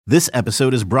This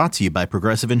episode is brought to you by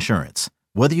Progressive Insurance.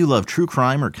 Whether you love true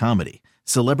crime or comedy,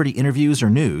 celebrity interviews or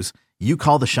news, you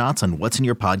call the shots on what's in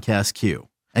your podcast queue.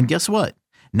 And guess what?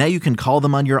 Now you can call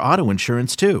them on your auto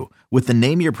insurance too with the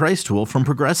Name Your Price tool from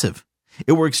Progressive.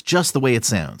 It works just the way it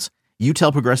sounds. You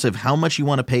tell Progressive how much you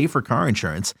want to pay for car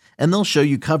insurance, and they'll show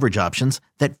you coverage options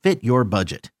that fit your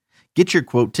budget. Get your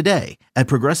quote today at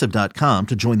Progressive.com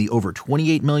to join the over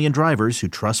 28 million drivers who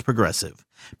trust Progressive.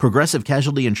 Progressive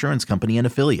Casualty Insurance Company and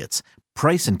Affiliates.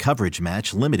 Price and coverage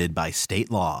match limited by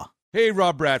state law. Hey,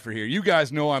 Rob Bradford here. You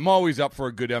guys know I'm always up for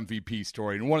a good MVP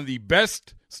story, and one of the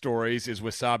best stories is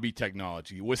Wasabi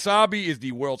Technology. Wasabi is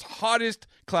the world's hottest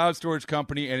cloud storage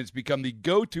company, and it's become the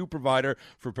go-to provider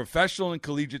for professional and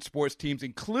collegiate sports teams,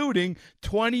 including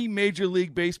 20 Major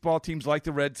League Baseball teams like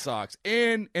the Red Sox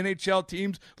and NHL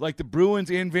teams like the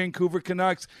Bruins and Vancouver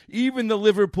Canucks. Even the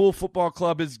Liverpool Football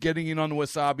Club is getting in on the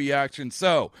Wasabi action.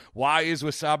 So, why is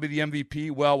Wasabi the MVP?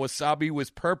 Well, Wasabi was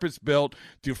purpose-built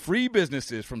to free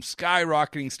businesses from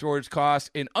skyrocketing storage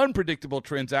costs and unpredictable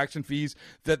transaction fees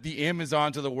that the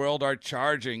Amazons of the world are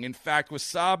charging. In fact,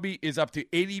 Wasabi is up to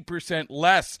 80%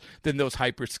 less than those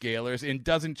hyperscalers and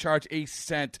doesn't charge a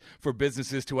cent for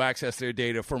businesses to access their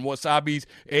data. From Wasabi's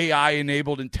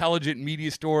AI-enabled intelligent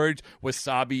media storage,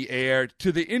 Wasabi Air,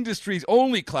 to the industry's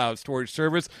only cloud storage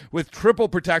service with triple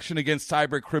protection against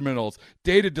cyber criminals,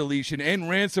 data deletion, and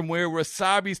ransomware,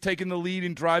 Wasabi's taken the lead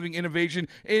in driving innovation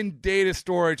in data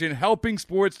storage and helping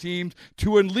sports teams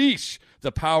to unleash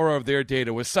the power of their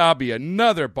data. Wasabi,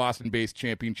 another Boston-based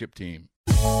championship team.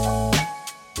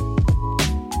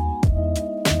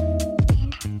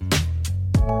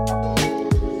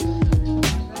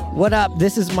 What up?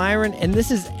 This is Myron, and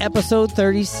this is episode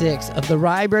 36 of the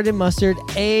Rye Bread and Mustard,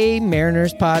 a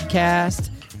Mariners podcast,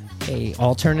 a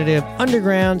alternative,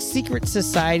 underground, secret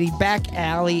society, back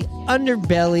alley,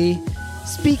 underbelly,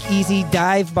 speakeasy,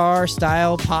 dive bar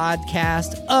style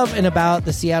podcast of and about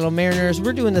the Seattle Mariners.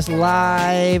 We're doing this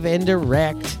live and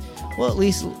direct, well, at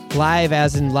least live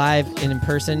as in live and in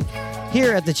person,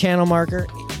 here at the Channel Marker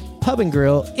Pub and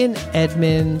Grill in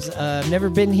Edmonds. Never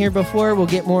been here before. We'll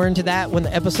get more into that when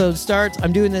the episode starts.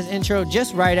 I'm doing this intro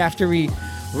just right after we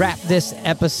wrap this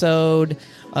episode.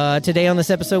 Today on this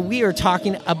episode, we are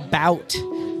talking about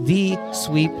the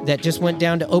sweep that just went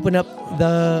down to open up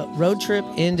the road trip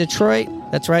in Detroit.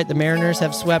 That's right, the Mariners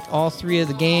have swept all three of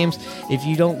the games. If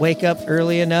you don't wake up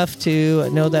early enough to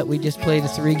know that we just played a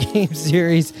 3-game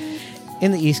series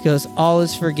in the East Coast, all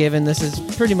is forgiven. This is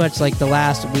pretty much like the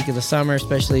last week of the summer,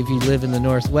 especially if you live in the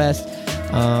Northwest.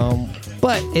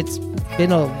 But it's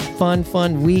been a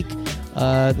fun week.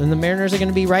 And the Mariners are going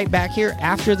to be right back here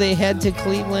after they head to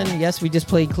Cleveland. Yes, we just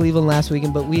played Cleveland last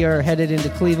weekend, but we are headed into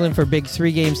Cleveland for a big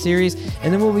 3-game series.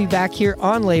 And then we'll be back here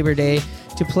on Labor Day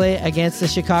to play against the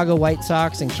Chicago White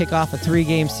Sox and kick off a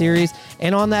 3-game series.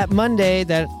 And on that Monday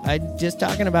that I'm just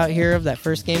talking about here, of that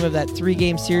first game of that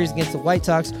 3-game series against the White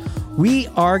Sox, we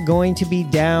are going to be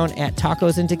down at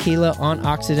Tacos and Tequila on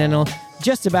Occidental,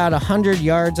 just about 100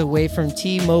 yards away from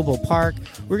T-Mobile Park.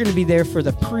 We're going to be there for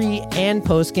the pre and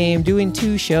post game, doing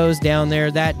 2 shows down there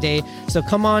that day. So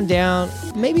come on down.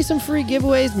 Maybe some free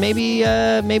giveaways. Maybe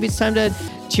it's time to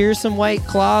cheer some White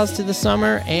Claws to the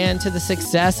summer and to the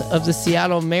success of the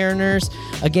Seattle Mariners.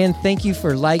 Again, thank you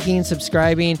for liking,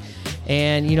 subscribing,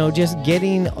 and, just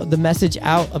getting the message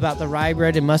out about the Rye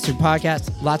Bread and Mustard podcast.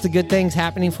 Lots of good things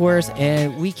happening for us,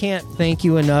 and we can't thank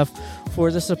you enough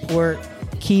for the support.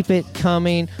 Keep it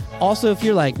coming. Also, if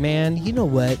you're like, man, you know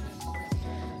what?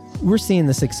 We're seeing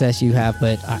the success you have,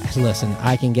 but listen,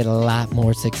 I can get a lot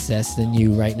more success than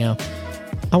you right now.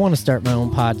 I want to start my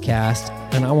own podcast,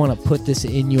 and I want to put this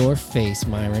in your face,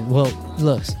 Myron. Well,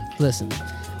 listen,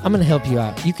 I'm going to help you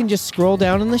out. You can just scroll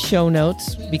down in the show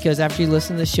notes, because after you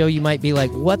listen to the show, you might be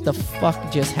like, what the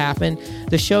fuck just happened?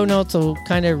 The show notes will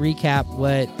kind of recap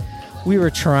what we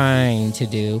were trying to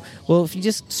do. Well, if you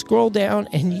just scroll down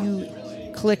and you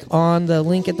click on the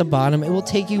link at the bottom, it will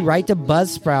take you right to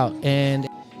Buzzsprout. And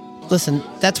listen,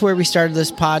 that's where we started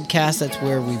this podcast. That's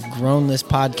where we've grown this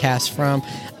podcast from.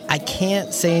 I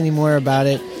can't say any more about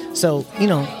it. So,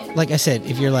 like I said,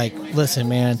 if you're like, listen,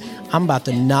 man, I'm about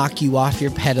to knock you off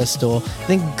your pedestal,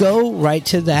 then go right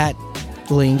to that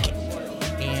link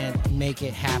and make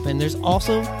it happen. There's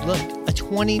also, look, a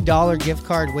 $20 gift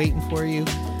card waiting for you.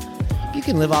 You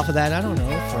can live off of that,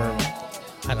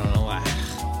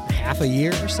 half a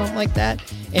year or something like that.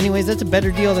 Anyways, that's a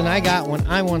better deal than I got when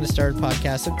I wanted to start a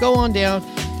podcast. So go on down,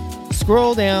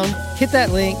 scroll down, hit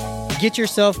that link, get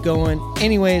yourself going.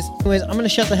 Anyways, I'm going to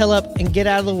shut the hell up and get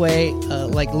out of the way.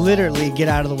 Literally get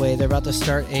out of the way. They're about to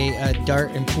start a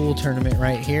dart and pool tournament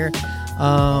right here.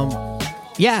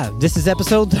 This is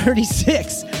episode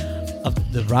 36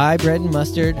 of the Rye Bread and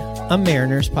Mustard, a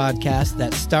Mariners podcast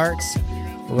that starts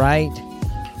right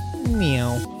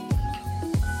meow.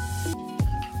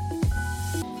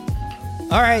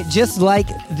 All right, just like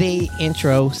the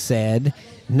intro said,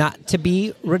 not to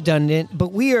be redundant,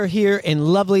 but we are here in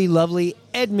lovely, lovely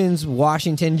Edmonds,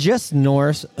 Washington, just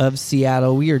north of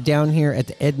Seattle. We are down here at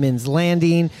the Edmonds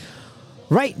Landing,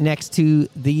 right next to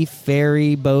the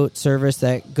ferry boat service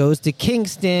that goes to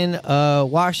Kingston,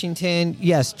 Washington.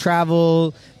 Yes,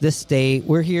 travel the state.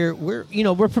 We're here.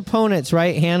 We're proponents,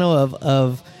 right, Hannah,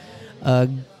 of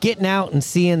getting out and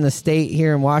seeing the state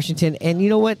here in Washington. And you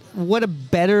know what? What a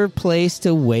better place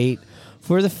to wait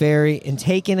for the ferry and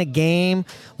taking a game,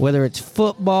 whether it's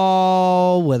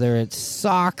football, whether it's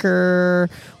soccer,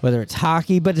 whether it's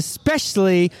hockey, but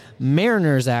especially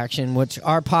Mariners action, which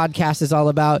our podcast is all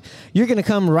about. You're going to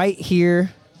come right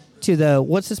here to the,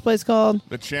 what's this place called?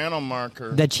 The Channel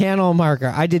Marker. The Channel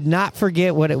Marker. I did not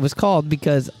forget what it was called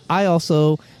because I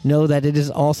also know that it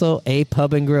is also a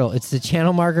pub and grill. It's the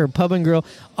Channel Marker Pub and Grill.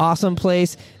 Awesome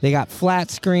place. They got flat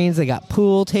screens. They got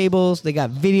pool tables. They got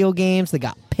video games. They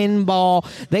got pinball.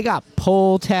 They got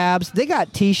pull tabs. They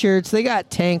got T-shirts. They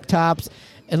got tank tops.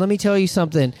 And let me tell you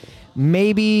something.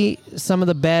 Maybe some of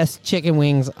the best chicken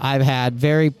wings I've had.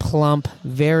 Very plump,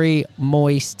 very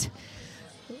moist.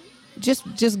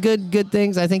 Just good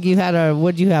things. I think you had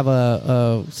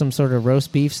some sort of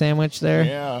roast beef sandwich there?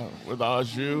 Yeah, with au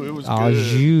jus. It was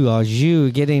good. Au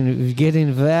jus.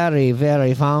 Getting very,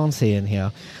 very fancy in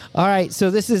here. All right,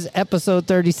 so this is episode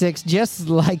 36. Just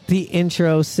like the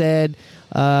intro said,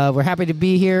 we're happy to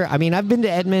be here. I mean, I've been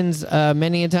to Edmonds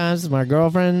many a times. My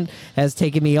girlfriend has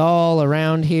taken me all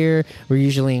around here. We're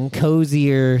usually in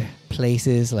cozier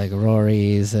places like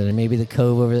Rory's and maybe the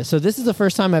Cove over there. So this is the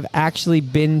first time I've actually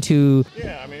been to.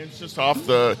 Yeah, I mean, it's just off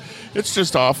the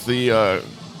the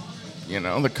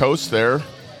coast there.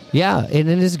 Yeah, and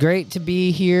it is great to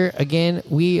be here again.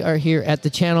 We are here at the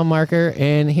Channel Marker,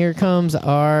 and here comes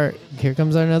our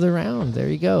another round. There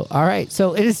you go. All right,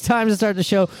 so it is time to start the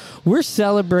show. We're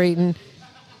celebrating.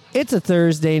 It's a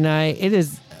Thursday night. It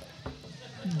is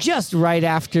just right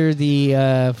after the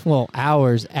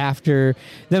hours after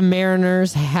the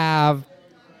Mariners have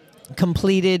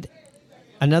completed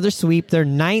another sweep, their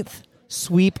 9th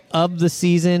sweep of the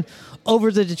season over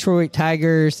the Detroit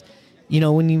Tigers. You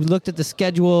know, when you looked at the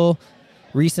schedule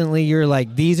recently, you're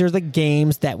like, these are the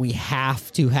games that we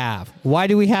have to have. Why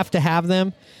do we have to have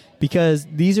them? Because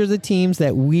these are the teams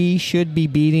that we should be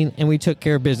beating, and we took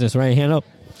care of business, right, Hannah?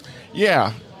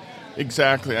 Yeah,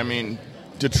 exactly. I mean,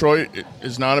 Detroit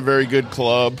is not a very good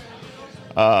club.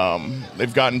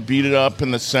 They've gotten beaten up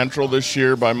in the Central this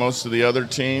year by most of the other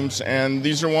teams, and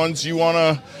these are ones you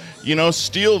want to,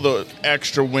 steal the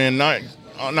extra win, not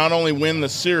only win the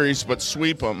series, but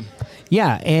sweep them.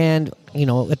 Yeah, and,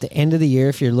 at the end of the year,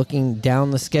 if you're looking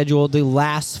down the schedule, the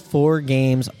last 4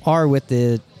 games are with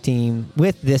this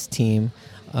team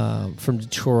from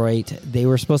Detroit. They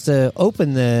were supposed to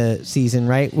open the season,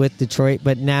 right, with Detroit,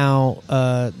 but now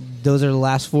those are the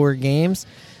last 4 games.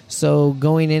 So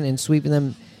going in and sweeping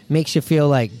them makes you feel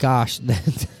like, gosh,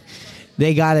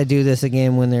 they got to do this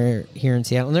again when they're here in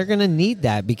Seattle. And they're going to need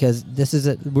that because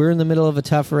we're in the middle of a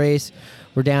tough race.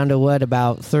 We're down to,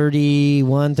 about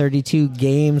 31, 32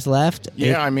 games left?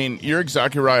 Yeah, I mean, you're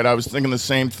exactly right. I was thinking the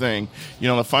same thing.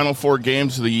 The final 4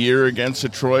 games of the year against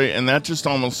Detroit, and that just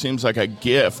almost seems like a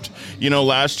gift.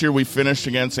 Last year we finished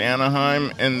against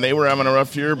Anaheim, and they were having a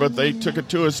rough year, but they took it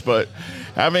to us. But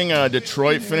having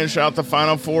Detroit finish out the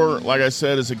final 4, like I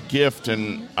said, is a gift,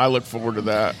 and I look forward to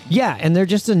that. Yeah, and they're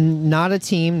just not a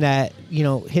team that,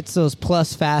 hits those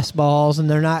plus fastballs, and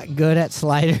they're not good at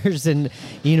sliders, and,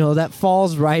 that falls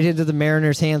right into the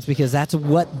Mariners' hands because that's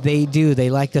what they do.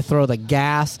 They like to throw the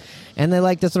gas, and they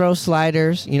like to throw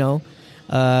sliders,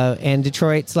 and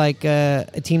Detroit's like a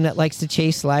team that likes to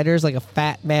chase sliders like a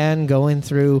fat man going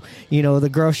through, the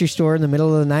grocery store in the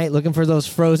middle of the night looking for those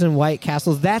frozen White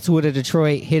Castles. That's what a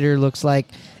Detroit hitter looks like.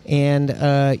 And,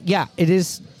 it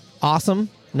is awesome.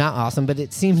 Not awesome, but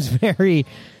it seems very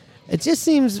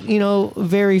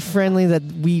friendly that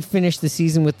we finished the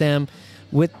season with them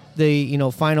with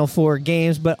the, final 4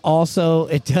 games, but also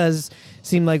it does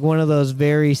seem like one of those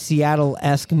very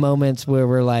Seattle-esque moments where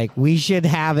we're like, we should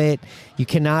have it. You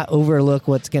cannot overlook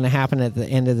what's going to happen at the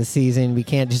end of the season. We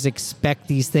can't just expect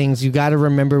these things. You got to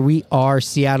remember, we are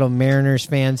Seattle Mariners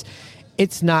fans.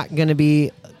 It's not going to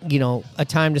be, a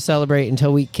time to celebrate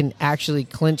until we can actually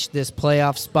clinch this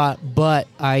playoff spot. But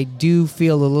I do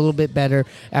feel a little bit better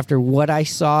after what I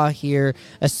saw here,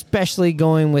 especially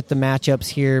going with the matchups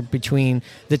here between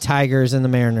the Tigers and the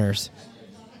Mariners.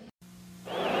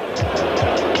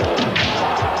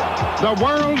 the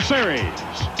World Series,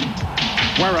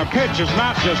 where a pitch is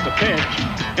not just a pitch,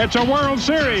 it's a World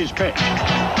Series pitch.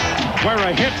 Where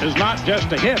a hit is not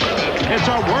just a hit, it's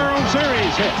a World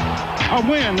Series hit. A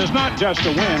win is not just a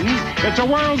win, it's a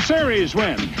World Series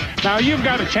win. Now, you've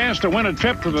got a chance to win a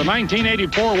trip to the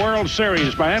 1984 World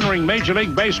Series by entering Major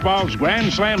League Baseball's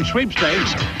Grand Slam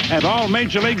sweepstakes at all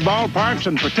Major League ballparks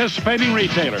and participating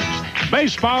retailers.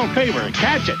 Baseball fever,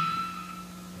 catch it.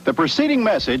 The preceding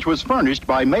message was furnished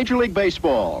by Major League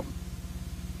Baseball.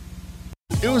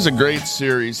 It was a great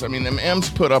series. I mean, the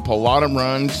M's put up a lot of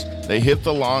runs. They hit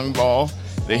the long ball.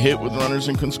 They hit with runners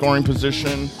in scoring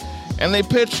position. And they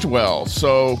pitched well.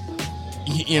 So,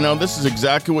 this is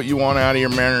exactly what you want out of your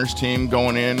Mariners team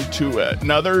going into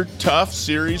another tough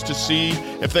series to see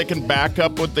if they can back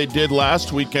up what they did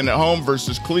last weekend at home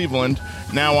versus Cleveland,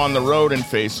 now on the road and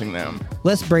facing them.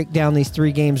 Let's break down these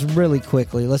three games really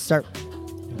quickly. Let's start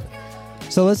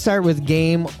with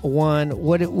game one.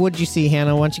 What did you see,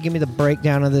 Hannah? Why don't you give me the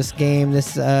breakdown of this game?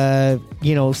 This,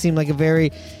 seemed like a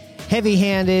very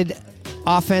heavy-handed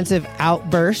offensive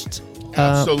outburst.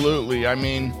 Absolutely. I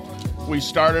mean, we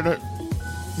started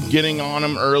getting on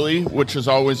them early, which is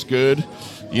always good.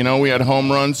 We had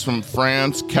home runs from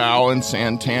France, Cal, and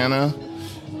Santana.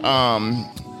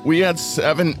 We had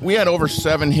over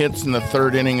 7 hits in the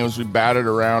third inning as we batted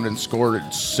around and scored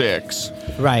at 6.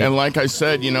 Right. And like I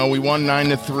said, we won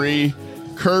 9-3.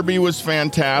 Kirby was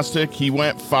fantastic. He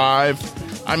went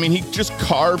 5. I mean, he just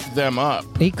carved them up.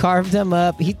 He carved them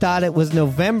up. He thought it was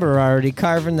November already,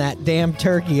 carving that damn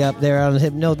turkey up there on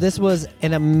him. No, this was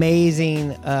an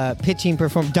amazing pitching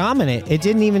performance. Dominant. It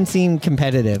didn't even seem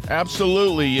competitive.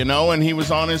 Absolutely, and he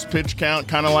was on his pitch count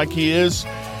kind of like he is.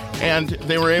 And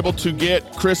they were able to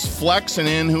get Chris Flexen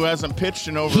in, who hasn't pitched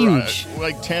in over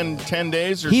 10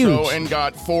 days or so, and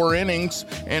got 4 innings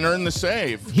and earned the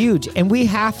save. Huge. And we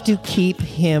have to keep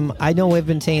him. I know we've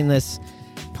been saying this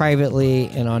privately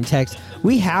and on text.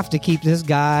 We have to keep this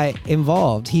guy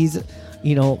involved. He's,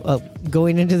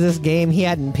 going into this game, he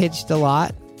hadn't pitched a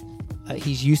lot.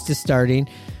 He's used to starting.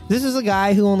 This is a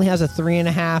guy who only has a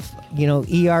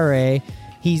 3.5, ERA.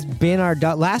 He's been our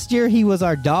dog. Last year, he was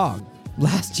our dog.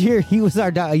 Last year, he was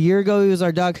our dog. A year ago, he was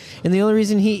our dog. And the only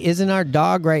reason he isn't our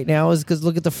dog right now is because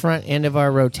look at the front end of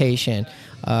our rotation.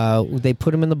 They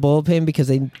put him in the bullpen because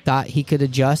they thought he could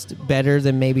adjust better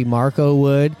than maybe Marco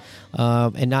would,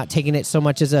 and not taking it so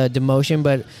much as a demotion,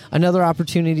 but another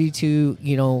opportunity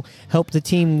to, help the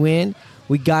team win.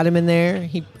 We got him in there.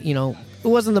 He, it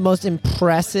wasn't the most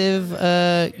impressive,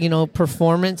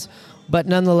 performance, but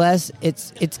nonetheless,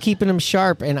 it's keeping him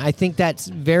sharp, and I think that's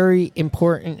very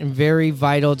important and very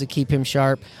vital to keep him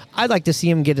sharp. I'd like to see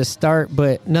him get a start,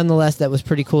 but nonetheless, that was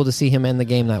pretty cool to see him end the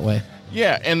game that way.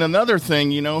 Yeah, and another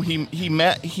thing, he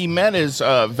met his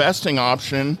vesting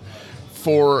option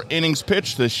for innings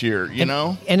pitched this year,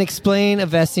 And explain a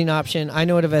vesting option. I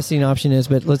know what a vesting option is,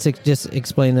 but let's just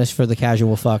explain this for the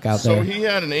casual fuck out there. So he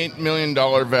had an $8 million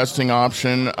vesting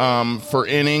option for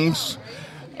innings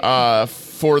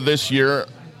for this year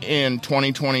in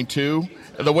 2022.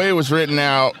 The way it was written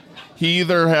out, he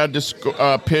either had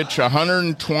to pitch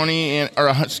 120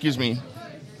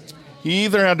 he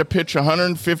either had to pitch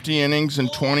 150 innings in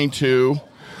 22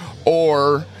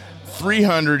 or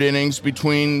 300 innings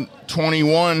between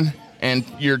 21 and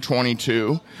year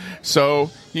 22.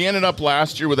 So he ended up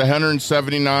last year with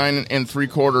 179 and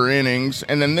 3/4 innings,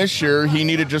 and then this year he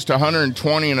needed just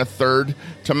 120 and a third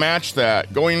to match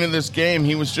that. Going into this game,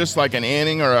 he was just like an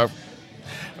inning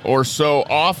or so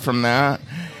off from that,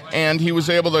 and he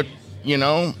was able to,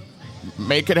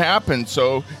 make it happen.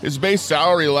 So his base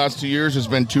salary the last 2 years has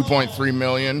been $2.3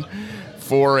 million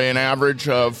for an average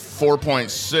of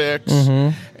 4.6.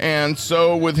 Mm-hmm. And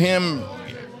so with him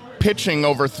pitching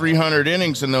over 300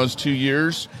 innings in those 2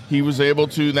 years, he was able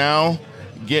to now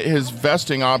get his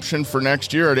vesting option for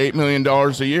next year at $8 million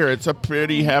a year. It's a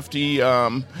pretty hefty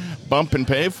bump and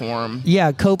pay for him.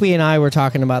 Yeah, Kopi and I were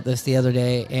talking about this the other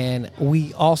day, and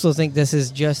we also think this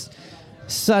is just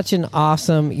such an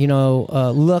awesome,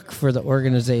 look for the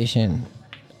organization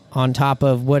on top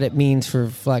of what it means for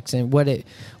Flex and what it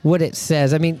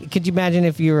says. I mean, could you imagine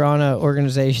if you were on an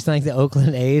organization like the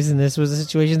Oakland A's and this was a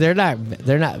situation? They're not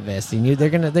vesting you. They're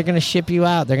gonna ship you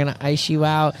out. They're gonna ice you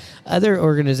out. Other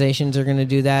organizations are gonna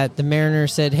do that. The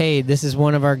Mariners said, "Hey, this is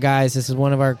one of our guys. This is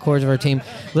one of our cores of our team.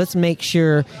 Let's make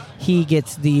sure he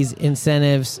gets these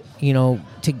incentives. He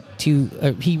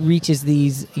reaches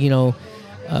these.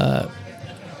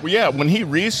 Well, yeah, when he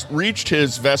reached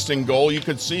his vesting goal, you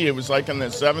could see it was like in the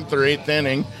 7th or 8th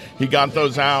inning, he got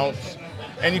those outs.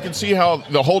 And you could see how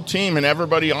the whole team and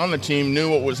everybody on the team knew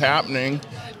what was happening,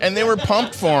 and they were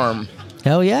pumped for him.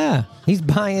 Hell yeah. He's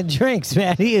buying drinks,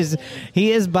 man. He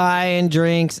is buying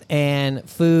drinks and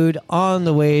food on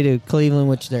the way to Cleveland,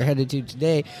 which they're headed to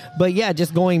today. But yeah,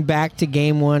 just going back to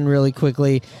game one really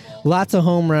quickly. Lots of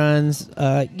home runs.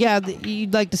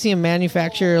 You'd like to see him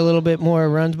manufacture a little bit more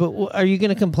runs, but are you going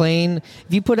to complain? If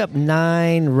you put up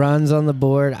 9 runs on the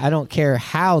board, I don't care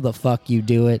how the fuck you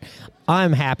do it.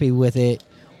 I'm happy with it.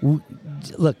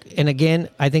 Look, and again,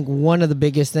 I think one of the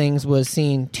biggest things was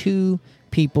seeing 2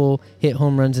 people hit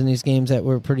home runs in these games that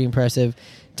were pretty impressive.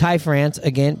 Ty France,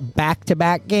 again,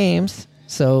 back-to-back games.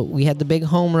 So we had the big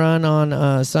home run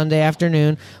on Sunday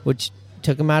afternoon, which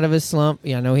took him out of his slump.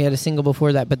 Yeah, I know he had a single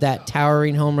before that, but that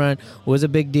towering home run was a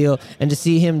big deal. And to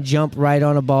see him jump right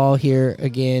on a ball here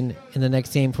again in the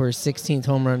next game for his 16th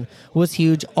home run was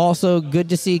huge. Also, good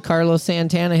to see Carlos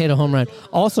Santana hit a home run,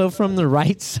 also from the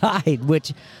right side,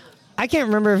 which I can't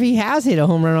remember if he has hit a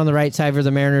home run on the right side for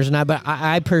the Mariners or not, but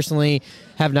I personally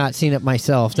have not seen it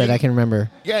myself that I can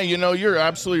remember. Yeah, you're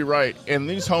absolutely right. And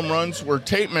these home runs were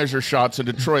tape measure shots in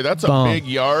Detroit. That's a big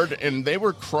yard, and they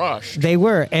were crushed. They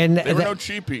were. And they were no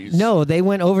cheapies. No, they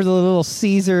went over the little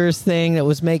Caesars thing that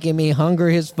was making me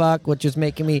hungry as fuck, which was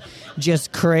making me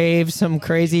just crave some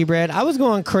crazy bread. I was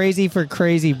going crazy for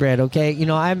crazy bread, okay?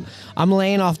 I'm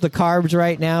laying off the carbs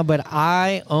right now, but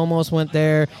I almost went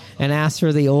there and asked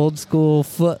for the old school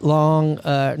the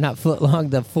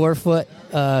 4-foot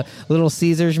little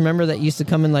Caesars. Remember that used to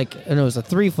come in it was a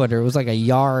 3-footer. It was like a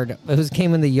yard.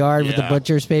 Came in the yard with the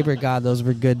butcher's paper. God, those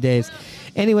were good days.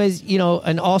 Anyways,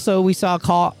 and also we saw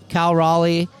Cal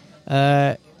Raleigh.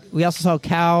 We also saw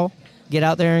Cal get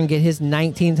out there and get his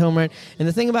 19th home run. And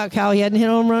the thing about Cal, he hadn't hit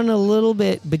a home run a little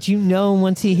bit, but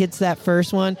once he hits that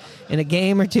first one, in a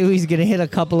game or two, he's going to hit a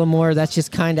couple of more. That's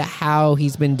just kind of how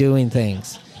he's been doing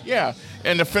things. Yeah,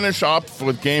 and to finish off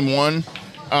with game one,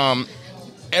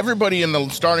 everybody in the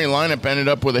starting lineup ended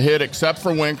up with a hit except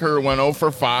for Winker, who went 0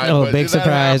 for 5. Oh, but big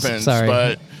surprise. Happens, sorry.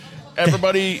 But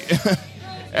everybody, the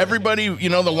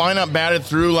lineup batted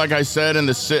through, like I said, in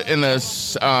the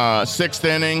 6th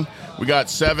inning. We got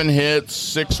 7 hits,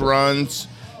 6 runs.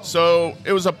 So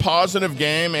it was a positive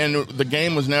game, and the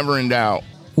game was never in doubt.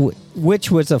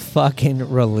 Which was a fucking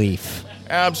relief.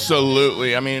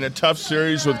 Absolutely. I mean, a tough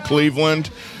series with Cleveland.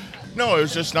 No, it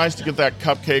was just nice to get that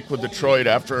cupcake with Detroit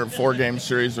after a 4-game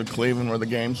series with Cleveland where the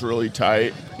game's really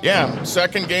tight. Yeah,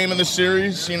 second game of the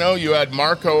series, you had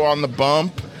Marco on the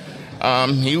bump.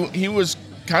 He was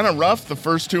kind of rough the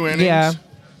first 2 innings. Yeah,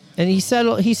 and he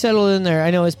settled in there.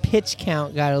 I know his pitch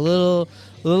count got a little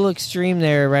extreme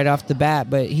there right off the bat,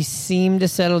 but he seemed to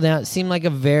settle down. It seemed like a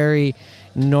very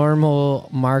normal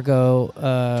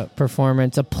Marco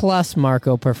performance, a plus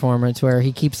Marco performance where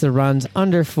he keeps the runs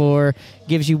under 4,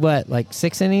 gives you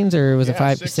 6 innings, or was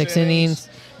it 6 innings?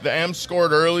 The M's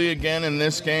scored early again in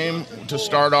this game to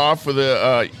start off with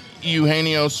a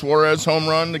Eugenio Suarez home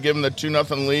run to give him the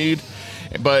 2-0 lead.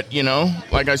 But,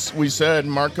 we said,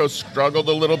 Marco struggled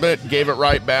a little bit, gave it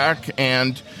right back,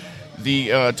 and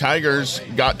the Tigers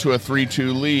got to a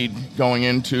 3-2 lead going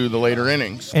into the later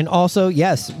innings. And also,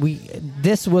 yes,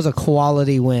 this was a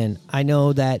quality win. I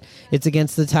know that it's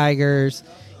against the Tigers,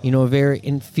 a very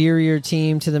inferior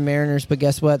team to the Mariners, but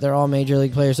guess what? They're all major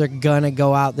league players. They're going to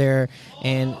go out there,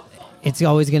 and it's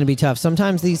always going to be tough.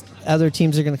 Sometimes these other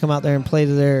teams are going to come out there and play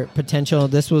to their potential.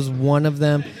 This was one of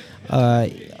them.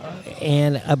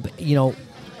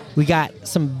 We got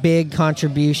some big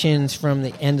contributions from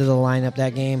the end of the lineup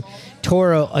that game.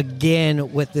 Toro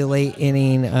again with the late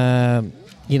inning,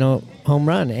 home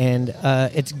run, and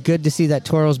it's good to see that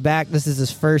Toro's back. This is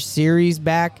his first series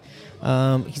back.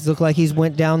 He's looked like he's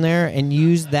went down there and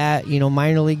used that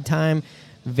minor league time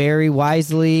very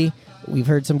wisely. We've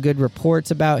heard some good reports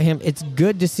about him. It's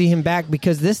good to see him back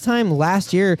because this time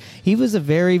last year, he was a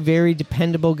very, very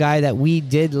dependable guy that we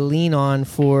did lean on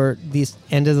for this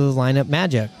end of the lineup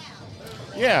magic.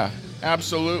 Yeah,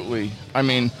 absolutely. I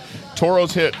mean,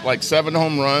 Toro's hit 7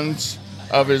 home runs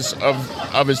of his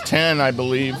 10, I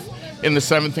believe, in the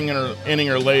 7th inning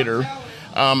or later.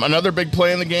 Another big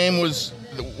play in the game was,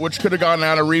 which could have gotten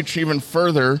out of reach even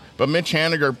further, but Mitch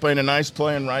Haniger played a nice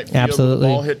play in right field. Absolutely.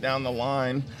 The ball hit down the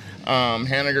line.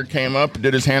 Haniger came up,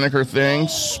 did his Haniger thing,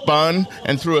 spun,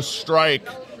 and threw a strike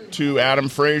to Adam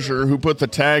Frazier, who put the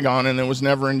tag on, and it was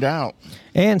never in doubt.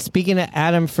 And speaking of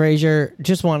Adam Frazier,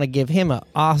 just want to give him an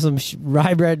awesome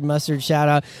Rye Bread Mustard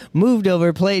shout-out. Moved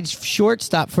over, played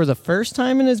shortstop for the first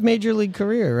time in his major league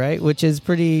career, right? Which is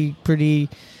pretty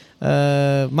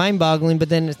mind-boggling. But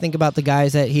then think about the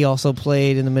guys that he also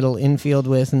played in the middle infield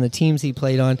with and the teams he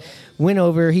played on. Went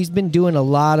over. He's been doing a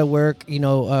lot of work.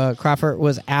 Crawford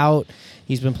was out.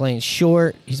 He's been playing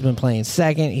short. He's been playing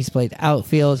second. He's played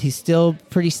outfield. He's still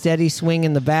pretty steady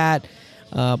swinging the bat.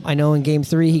 I know in Game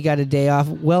 3 he got a day off.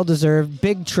 Well-deserved.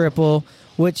 Big triple,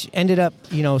 which ended up,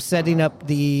 setting up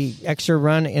the extra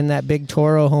run in that big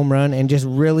Toro home run and just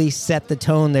really set the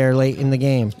tone there late in the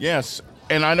game. Yes,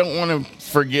 and I don't want to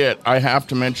forget, I have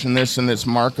to mention this in this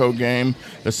Marco game,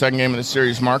 the second game of the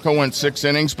series. Marco went 6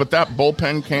 innings, but that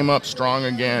bullpen came up strong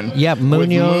again. Yep, With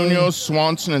Munoz,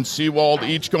 Swanson, and Seawald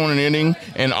each going an inning,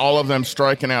 and all of them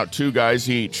striking out 2 guys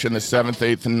each in the 7th,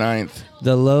 8th, and 9th.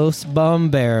 The Los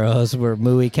Bomberos were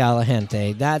muy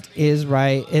caliente. That is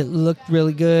right. It looked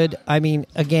really good. I mean,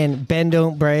 again, bend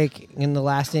don't break in the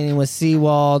last inning with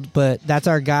Seawald, but that's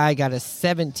our guy. Got a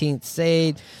 17th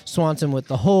save. Swanson with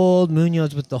the hold.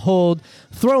 Munoz with the hold.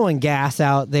 Throwing gas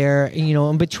out there.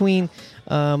 In between,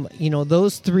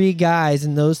 those 3 guys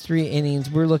in those 3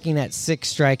 innings, we're looking at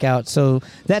 6 strikeouts. So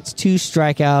that's 2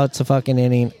 strikeouts a fucking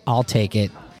inning. I'll take it.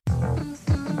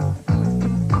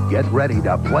 Get ready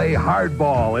to play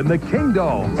hardball in the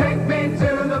Kingdom. Take me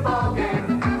to the ball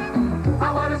game.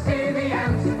 I want to see the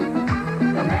Ants.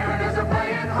 The Mariners are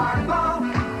playing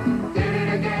hardball. Did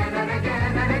it again and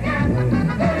again and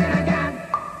again. Did it again.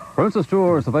 Princess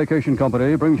Tours, the vacation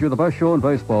company, brings you the best show in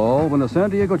baseball when the San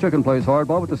Diego Chicken plays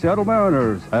hardball with the Seattle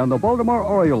Mariners and the Baltimore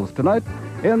Orioles tonight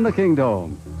in the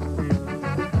Kingdom.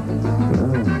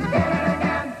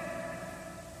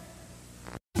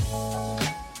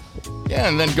 Yeah,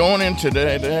 and then going into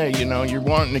today, you're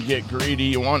wanting to get greedy,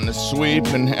 you're wanting to sweep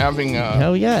and having a...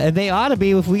 Hell yeah, and they ought to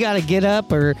be if we got to get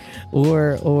up or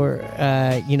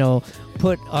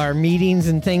put our meetings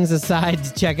and things aside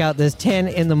to check out this 10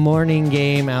 in the morning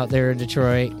game out there in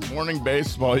Detroit. Morning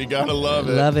baseball, you gotta love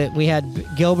it. Love it. We had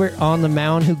Gilbert on the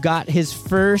mound who got his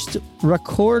first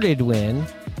recorded win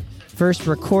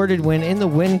in the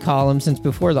win column since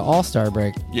before the All-Star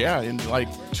break. Yeah, in like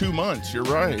 2 months, you're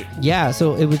right. Yeah,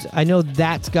 so I know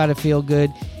that's got to feel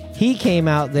good. He came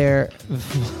out there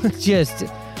just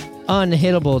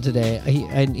unhittable today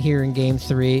here in Game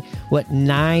 3.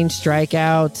 9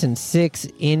 strikeouts and 6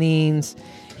 innings.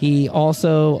 He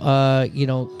also,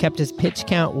 kept his pitch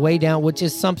count way down, which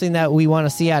is something that we want to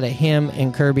see out of him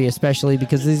and Kirby, especially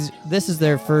because this is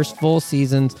their first full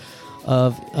seasons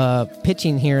of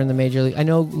pitching here in the Major League. I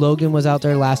know Logan was out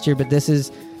there last year, but this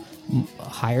is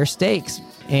higher stakes.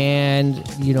 And,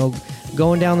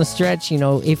 going down the stretch,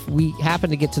 if we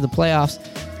happen to get to the playoffs,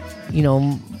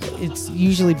 it's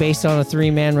usually based on a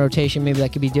 3-man rotation. Maybe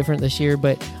that could be different this year,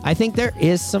 but I think there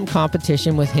is some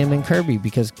competition with him and Kirby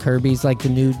because Kirby's like the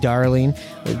new darling,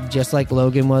 just like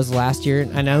Logan was last year.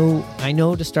 I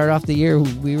know to start off the year,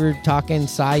 we were talking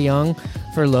Cy Young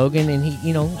for Logan, and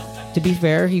he, to be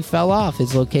fair, he fell off.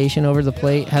 His location over the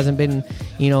plate hasn't been,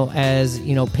 as,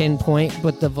 pinpoint,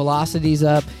 but the velocity's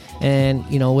up. And,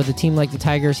 with a team like the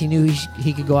Tigers, he knew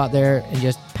he could go out there and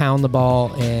just pound the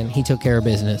ball, and he took care of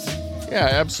business. Yeah,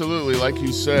 absolutely. Like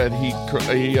you said, he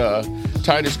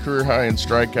tied his career high in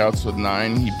strikeouts with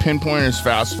 9. He pinpointed his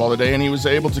fastball today, and he was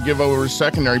able to give over his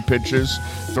secondary pitches,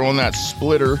 throwing that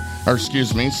slider,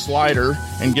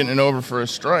 and getting it over for a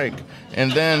strike.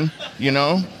 And then,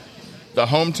 the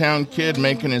hometown kid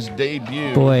making his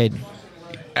debut. Boyd.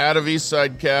 Out of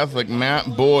Eastside Catholic,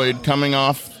 Matt Boyd, coming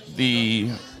off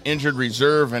the injured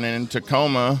reserve and in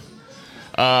Tacoma,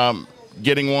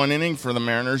 getting 1 inning for the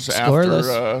Mariners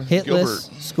scoreless, after hitless, Gilbert.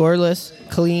 Scoreless,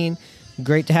 clean.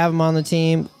 Great to have him on the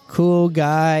team. Cool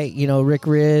guy. Rick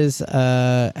Riz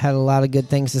had a lot of good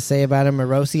things to say about him.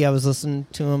 Morosi, I was listening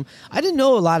to him. I didn't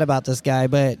know a lot about this guy,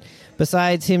 but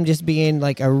besides him just being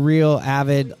like a real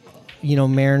avid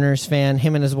Mariners fan,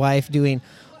 him and his wife doing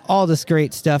all this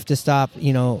great stuff to stop,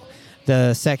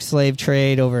 the sex slave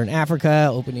trade over in Africa,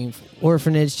 opening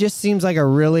orphanage. Just seems like a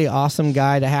really awesome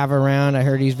guy to have around. I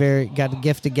heard he's got a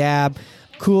gift of gab.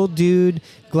 Cool dude.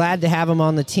 Glad to have him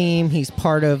on the team. He's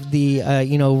part of the,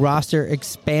 roster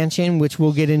expansion, which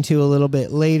we'll get into a little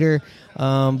bit later.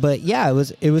 But yeah,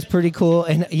 it was pretty cool.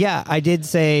 And yeah, I did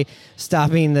say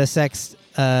stopping the sex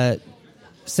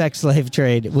slave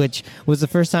trade, which was the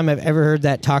first time I've ever heard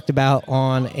that talked about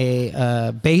on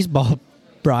a baseball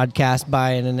broadcast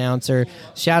by an announcer.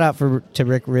 Shout out to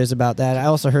Rick Riz about that. I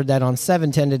also heard that on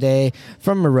 710 today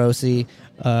from Morosi.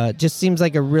 Just seems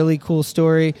like a really cool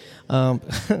story.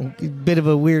 Bit of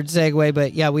a weird segue,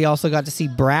 but yeah, we also got to see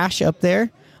Brash up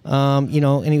there. And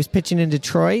he was pitching in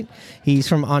Detroit. He's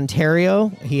from Ontario.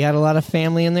 He had a lot of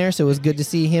family in there, so it was good to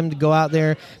see him to go out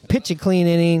there, pitch a clean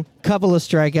inning, couple of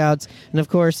strikeouts, and of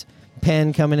course,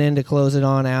 Penn coming in to close it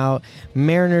on out.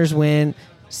 Mariners win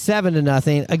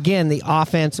 7-0. Again, the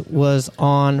offense was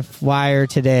on fire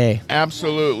today.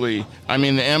 Absolutely. I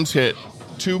mean, the M's hit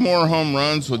 2 more home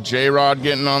runs with J-Rod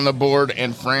getting on the board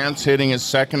and France hitting his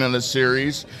second of the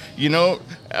series. You know,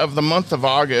 of the month of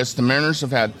August, the Mariners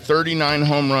have had 39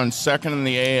 home runs, second in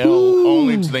the AL,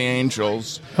 only to the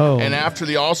Angels. Oh. And after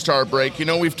the All-Star break, you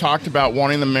know, we've talked about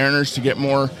wanting the Mariners to get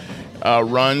more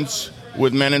runs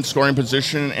with men in scoring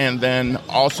position and then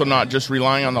also not just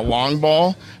relying on the long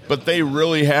ball. But they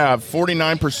really have.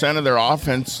 49% of their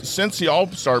offense since the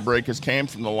All-Star break has came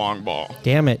from the long ball.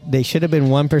 Damn it. They should have been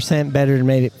 1% better and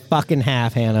made it fucking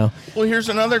half, Hanno. Well, here's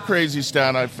another crazy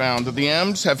stat I found. That the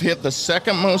M's have hit the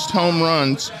second most home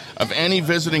runs of any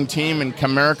visiting team in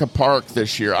Comerica Park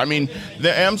this year. I mean,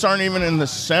 the M's aren't even in the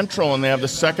Central, and they have the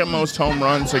second most home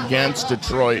runs against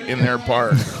Detroit in their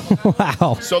park.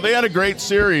 Wow. So they had a great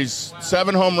series.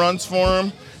 7 home runs for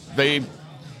them. They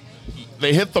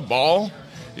hit the ball.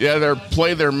 Yeah, they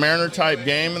played their Mariner-type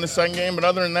game in the second game, but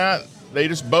other than that, they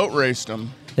just boat raced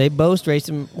them. They both raced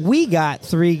them. We got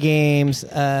 3 games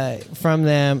from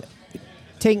them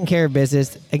taking care of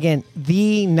business. Again,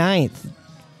 the 9th.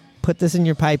 Put this in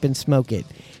your pipe and smoke it.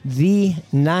 The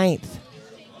 9th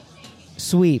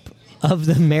sweep of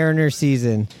the Mariner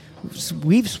season.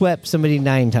 We've swept somebody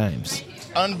 9 times.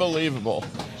 Unbelievable.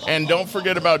 And don't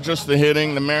forget about just the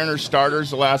hitting. The Mariners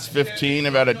starters the last 15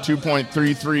 have had a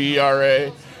 2.33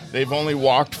 ERA. They've only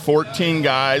walked 14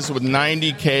 guys with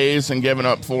 90 Ks and given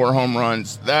up 4 home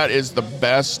runs. That is the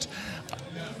best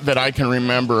that I can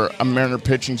remember a Mariner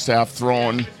pitching staff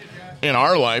throwing in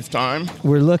our lifetime.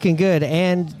 We're looking good.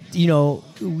 And, you know,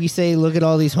 we say, look at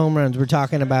all these home runs. We're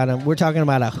talking about him. We're talking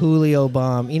about a Julio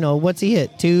bomb. You know, what's he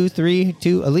hit? 2, 3,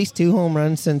 2, at least 2 home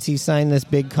runs since he signed this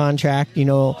big contract. You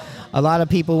know, a lot of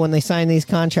people, when they sign these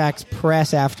contracts,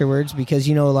 press afterwards because,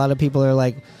 you know, a lot of people are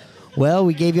like, well,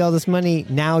 we gave you all this money.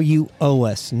 Now you owe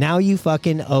us. Now you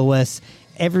fucking owe us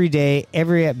every day,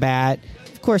 every at bat.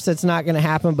 Of course, that's not going to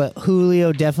happen, but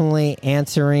Julio definitely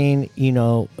answering, you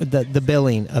know, the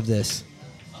billing of this.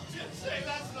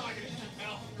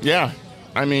 Yeah,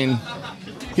 I mean,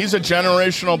 he's a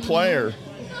generational player.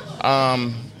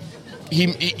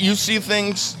 You see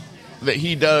things that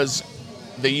he does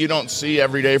that you don't see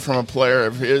every day from a player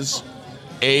of his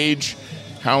age,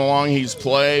 how long he's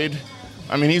played.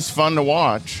 I mean, he's fun to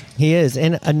watch. He is.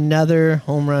 And another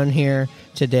home run here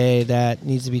today that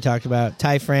needs to be talked about.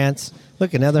 Ty France,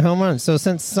 look, another home run. So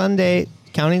since Sunday,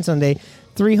 counting Sunday,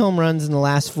 3 home runs in the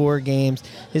last 4 games.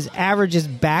 His average is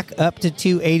back up to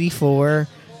 284,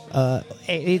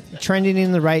 trending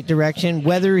in the right direction.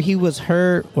 Whether he was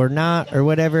hurt or not or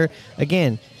whatever,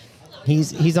 again,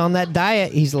 he's on that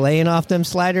diet. He's laying off them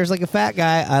sliders like a fat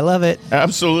guy. I love it.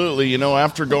 Absolutely. You know,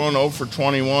 after going 0 for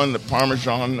 21, the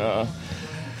Parmesan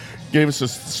gave us the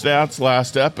stats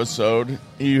last episode.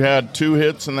 You had 2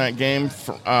 hits in that game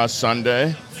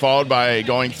Sunday, followed by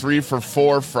going 3 for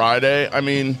 4 Friday. I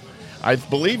mean, I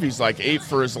believe he's like 8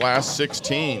 for his last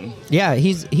 16. Yeah,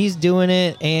 he's doing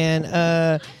it.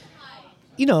 And,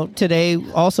 you know, today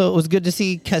also it was good to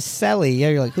see Caselli. Yeah,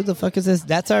 you're like, who the fuck is this?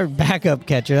 That's our backup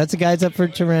catcher. That's the guy's up for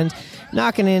Torrens,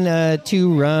 knocking in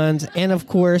 2 runs. And, of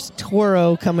course,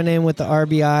 Toro coming in with the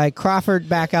RBI. Crawford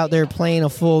back out there playing a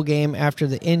full game after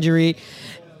the injury.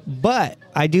 But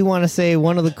I do want to say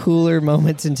one of the cooler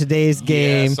moments in today's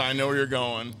game. Yes, I know where you're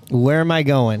going. Where am I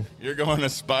going? You're going to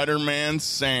Spider-Man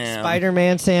Sam.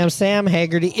 Spider-Man Sam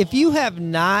Haggerty. If you have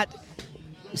not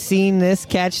seen this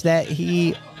catch that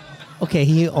he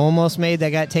almost made that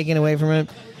got taken away from him,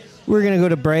 we're going to go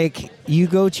to break. You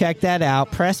go check that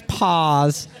out. Press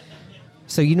pause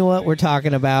so you know what we're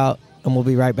talking about, and we'll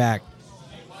be right back.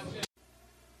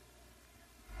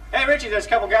 Hey, Richie, there's a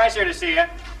couple guys here to see you.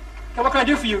 Hey, what can I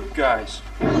do for you guys?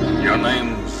 Your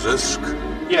name's Zisk?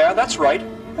 Yeah, that's right.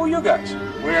 Who are you guys?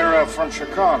 We're from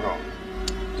Chicago.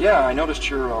 Yeah, I noticed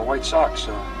your White Sox.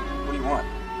 What do you want?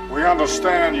 We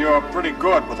understand you're pretty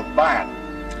good with a bat.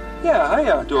 Yeah,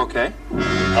 I do okay.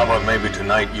 How about maybe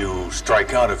tonight you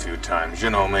strike out a few times? You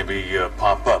know, maybe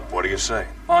pop up. What do you say?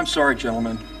 Oh, I'm sorry,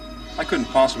 gentlemen. I couldn't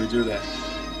possibly do that.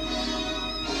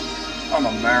 I'm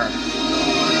a Mariner.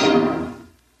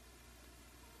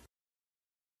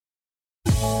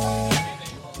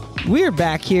 We're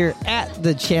back here at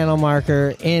the channel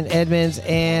marker in Edmonds,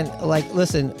 and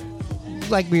listen,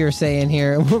 like we were saying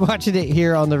here, we're watching it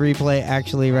here on the replay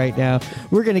actually right now.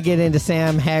 We're going to get into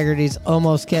Sam Haggerty's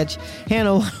almost catch.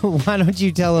 Hannah, why don't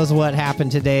you tell us what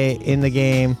happened today in the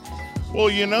game? Well,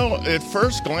 you know, at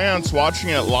first glance, watching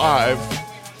it live,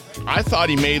 I thought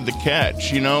he made the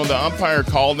catch. You know, the umpire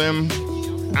called him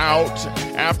out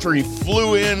after he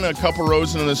flew in a couple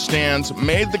rows into the stands,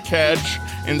 made the catch,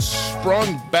 and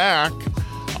sprung back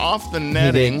off the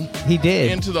netting. He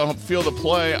did. Into the field of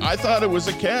play. I thought it was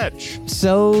a catch.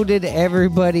 So did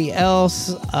everybody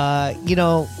else. And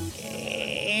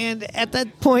at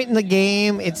that point in the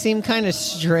game, it seemed kind of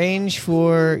strange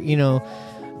for,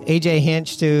 AJ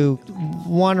Hinch to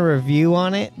want a review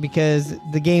on it because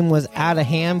the game was out of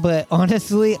hand. But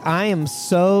honestly, I am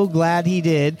so glad he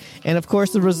did. And of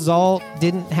course, the result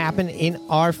didn't happen in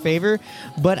our favor.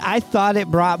 But I thought it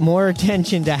brought more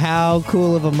attention to how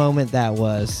cool of a moment that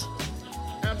was.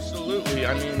 Absolutely.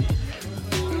 I mean,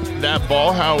 that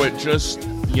ball, how it just,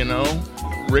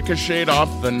 ricocheted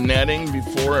off the netting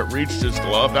before it reached his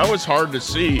glove. That was hard to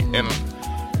see. And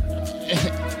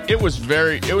it was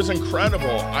incredible.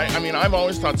 I mean, I've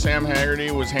always thought Sam Haggerty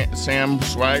was Sam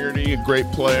Swaggerty, a great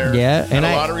player. Yeah, and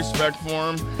a lot of respect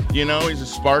for him. He's a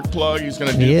spark plug. He's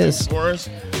going to do things for us.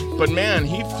 But man,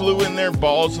 he flew in there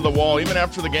balls to the wall. Even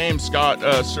after the game,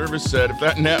 Scott Service said if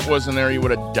that net wasn't there, he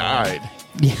would have died.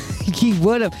 Yeah, he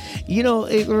would have.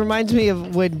 It reminds me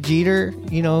of when Jeter,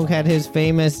 had his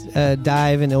famous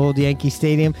dive in the old Yankee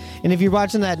Stadium. And if you're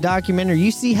watching that documentary,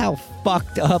 you see how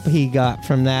fucked up he got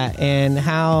from that and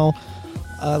how,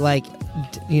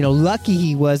 lucky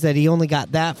he was that he only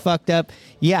got that fucked up.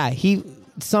 Yeah,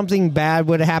 something bad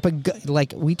would have happened.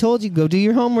 Like we told you, go do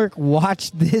your homework,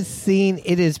 watch this scene.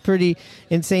 It is pretty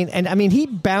insane. And I mean, he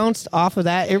bounced off of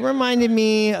that. It reminded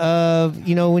me of,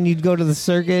 when you'd go to the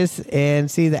circus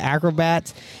and see the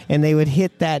acrobats and they would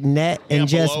hit that net and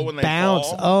just bounce.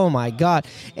 Oh my God.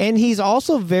 And he's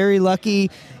also very lucky,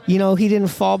 he didn't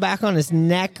fall back on his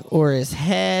neck or his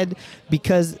head,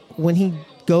 because when he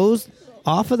goes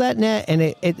off of that net and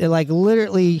it like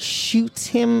literally shoots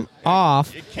him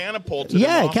off. It catapulted him.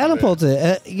 Yeah, it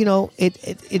catapulted.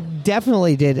 It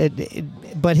definitely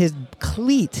did. But his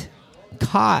cleat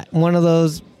caught one of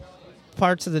those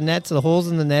parts of the nets, the holes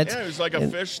in the nets. Yeah, he was like a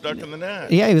fish stuck in the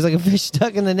net. Yeah, he was like a fish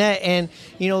stuck in the net. And,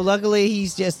 luckily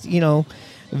he's just,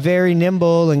 very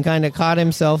nimble and kind of caught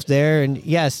himself there. And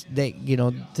yes, the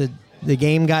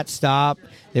game got stopped.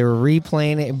 They were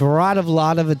replaying it. It brought a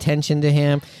lot of attention to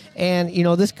him. And,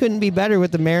 this couldn't be better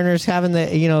with the Mariners having the,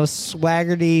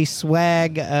 swaggerty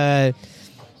swag,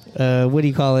 what do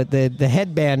you call it? The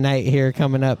headband night here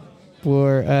coming up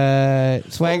for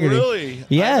swaggerty. Oh, really?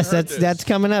 Yes, that's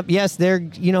coming up. Yes, they're,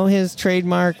 his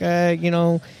trademark,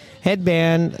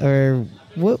 headband or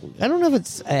what? I don't know if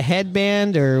it's a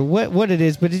headband or what it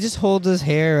is, but it just holds his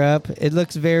hair up. It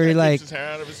looks very his hair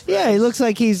out of his face. Yeah, it looks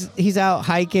like he's out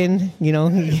hiking,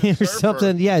 or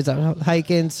something. Yeah, he's out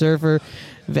hiking, surfer.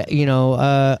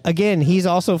 Again, he's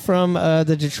also from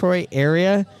the Detroit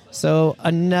area, so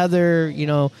another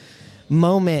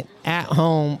moment at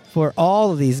home for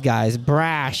all of these guys.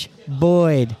 Brash,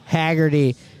 Boyd,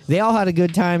 Haggerty, they all had a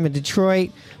good time in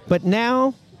Detroit, but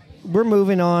now we're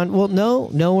moving on. Well,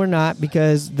 no, we're not,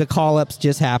 because the call-ups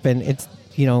just happened. It's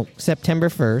September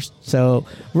 1st, so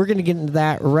we're going to get into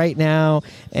that right now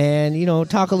and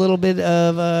talk a little bit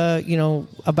of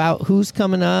about who's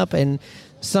coming up and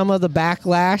some of the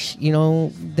backlash,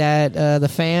 that the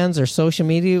fans or social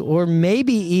media or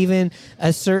maybe even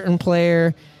a certain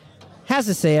player has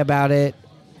to say about it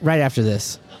right after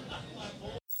this.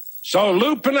 So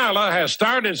Lou Piniella has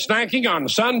started snacking on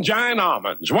Sunshine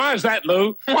almonds. Why is that,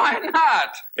 Lou? Why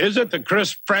not? Is it the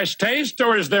crisp, fresh taste,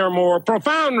 or is there a more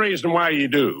profound reason why you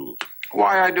do?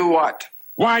 Why I do what?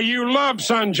 Why you love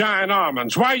Sunshine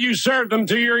almonds. Why you serve them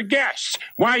to your guests.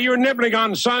 Why you're nibbling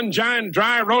on Sunshine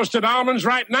dry roasted almonds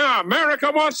right now.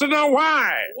 America wants to know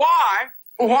why. Why?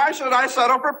 Why should I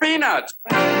settle for peanuts?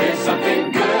 There's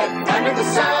something good under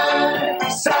the sun.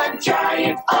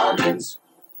 Sunshine almonds.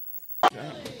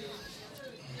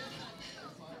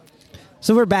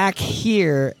 So we're back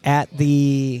here at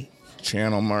the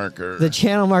Channel Marker. The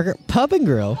Channel Marker Pub and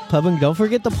Grill. Don't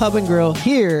forget the Pub and Grill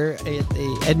here at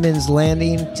the Edmonds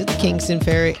Landing to the Kingston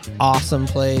Ferry. Awesome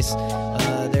place.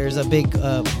 There's a big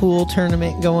pool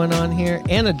tournament going on here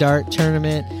and a dart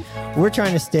tournament. We're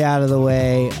trying to stay out of the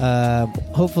way.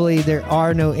 Hopefully there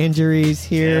are no injuries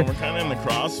here. Yeah, we're kind of in the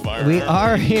crossfire. We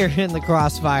are here in the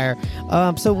crossfire.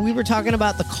 So we were talking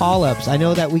about the call-ups. I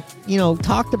know that we,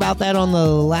 talked about that on the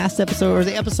last episode or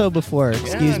the episode before.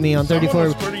 Excuse me, on 34.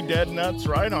 Was pretty dead nuts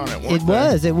right on it. It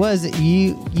was.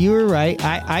 You were right.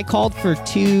 I called for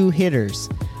 2 hitters.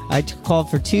 I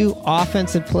called for 2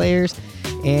 offensive players.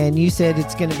 And you said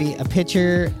it's going to be a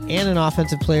pitcher and an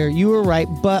offensive player. You were right,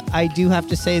 but I do have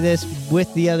to say this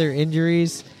with the other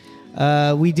injuries.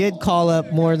 We did call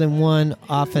up more than 1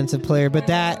 offensive player, but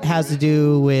that has to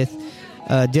do with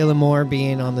Dylan Moore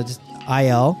being on the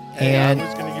IL. Hey, I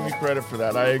was going to give you credit for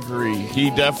that. I agree.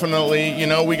 He definitely,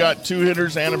 we got 2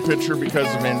 hitters and a pitcher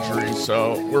because of injury,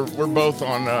 so we're both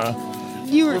on.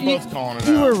 We're both calling it out.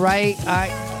 You were right.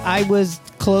 I was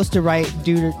close to right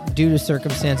due to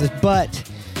circumstances, but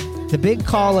the big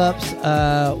call-ups,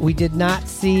 we did not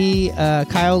see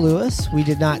Kyle Lewis, we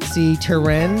did not see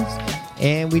Terrence,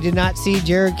 and we did not see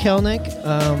Jared Kelenic.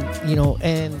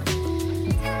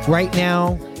 And right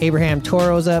now Abraham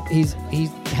Toro's up. He's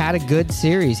had a good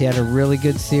series. He had a really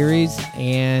good series,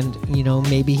 and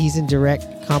maybe he's in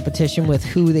direct competition with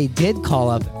who they did call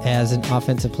up as an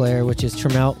offensive player, which is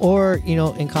Trammell, or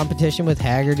in competition with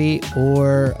Haggerty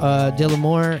or Dylan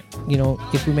Moore.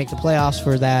 If we make the playoffs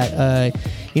for that,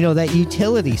 that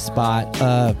utility spot.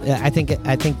 I think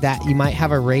that you might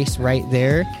have a race right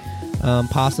there.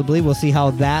 Possibly, we'll see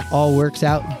how that all works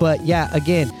out. But yeah,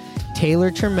 again, Taylor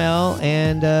Trammell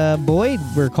and Boyd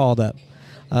were called up.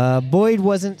 Boyd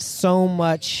wasn't so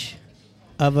much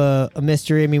of a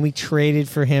mystery. I mean, we traded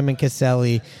for him and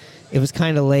Caselli. It was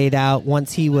kind of laid out.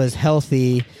 Once he was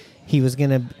healthy, he was going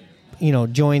to,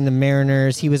 join the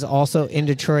Mariners. He was also in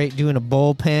Detroit doing a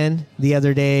bullpen the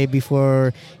other day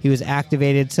before he was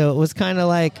activated. So it was kind of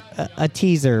like a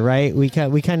teaser, right? We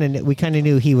kind of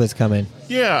knew he was coming.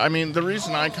 Yeah, I mean, the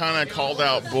reason I kind of called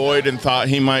out Boyd and thought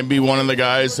he might be one of the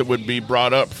guys that would be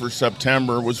brought up for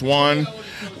September was, 1,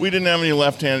 we didn't have any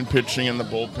left-handed pitching in the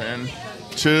bullpen.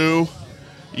 2,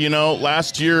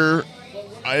 last year,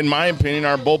 in my opinion,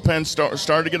 our bullpen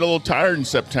started to get a little tired in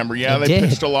September. Yeah, they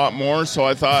pitched a lot more, so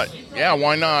I thought, yeah,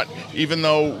 why not? Even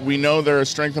though we know they're a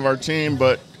strength of our team,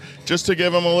 but just to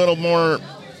give them a little more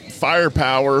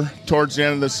firepower towards the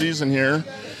end of the season here.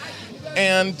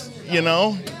 And,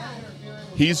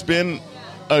 he's been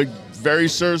a very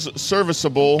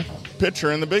serviceable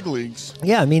pitcher in the big leagues.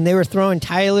 Yeah, I mean, they were throwing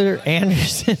Tyler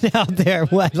Anderson out there,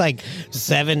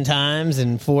 7 times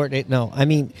and 4? No, I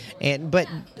mean, but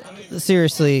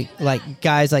seriously,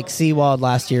 guys like Seawald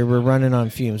last year were running on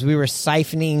fumes. We were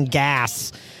siphoning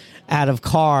gas out of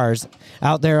cars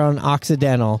out there on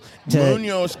Occidental.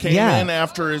 Munoz came in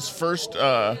after his first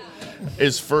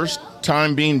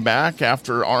time being back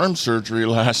after arm surgery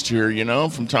last year,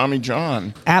 from Tommy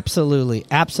John. Absolutely.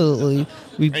 And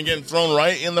getting thrown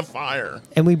right in the fire.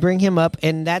 And we bring him up,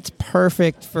 and that's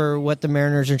perfect for what the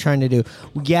Mariners are trying to do.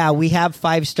 Yeah, we have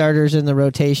 5 starters in the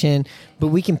rotation, but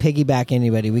we can piggyback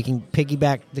anybody. We can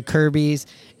piggyback the Kirbys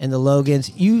and the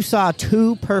Logans. You saw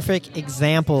 2 perfect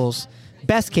examples,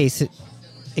 best case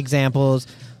examples.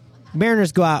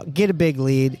 Mariners go out, get a big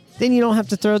lead. Then you don't have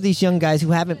to throw these young guys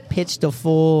who haven't pitched a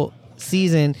full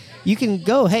season. You can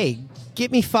go, hey,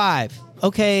 get me 5.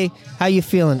 Okay, how you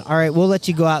feeling? All right, we'll let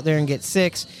you go out there and get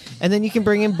 6. And then you can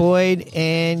bring in Boyd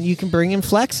and you can bring in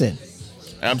Flexen.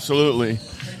 Absolutely.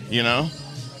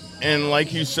 And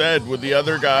like you said, with the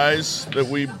other guys that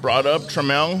we brought up,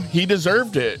 Trammell, he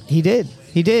deserved it. He did.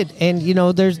 And,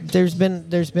 there's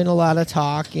been a lot of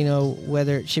talk,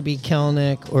 whether it should be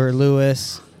Kelenic or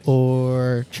Lewis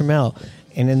or Trammell.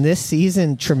 And in this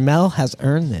season, Trammell has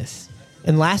earned this.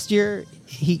 And last year,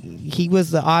 he was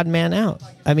the odd man out.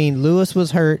 I mean, Lewis was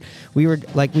hurt. We were,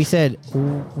 like we said,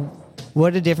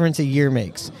 what a difference a year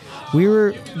makes. We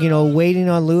were, waiting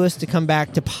on Lewis to come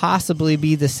back to possibly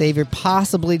be the savior,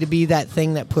 possibly to be that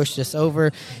thing that pushed us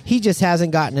over. He just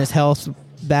hasn't gotten his health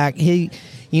back.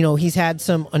 He's had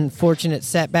some unfortunate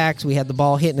setbacks. We had the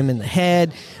ball hitting him in the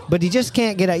head, but he just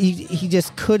can't get out. He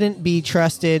just couldn't be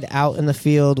trusted out in the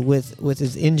field with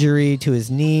his injury to his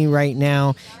knee right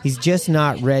now. He's just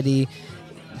not ready.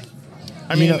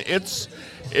 I mean, it's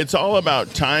all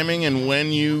about timing and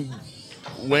when you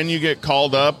get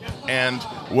called up and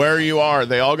where you are.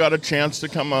 They all got a chance to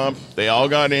come up. They all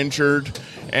got injured.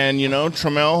 And,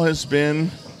 Trammell has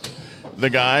been the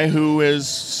guy who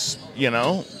is,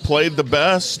 played the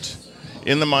best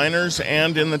in the minors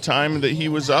and in the time that he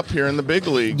was up here in the big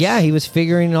leagues. Yeah, he was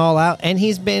figuring it all out. And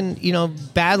he's been,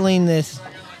 battling this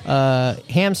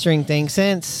hamstring thing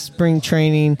since spring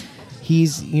training.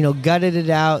 He's, gutted it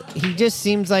out. He just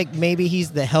seems like maybe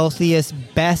he's the healthiest,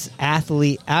 best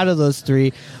athlete out of those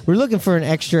 3. We're looking for an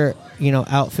extra,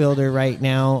 outfielder right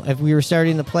now. If we were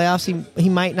starting the playoffs, he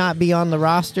might not be on the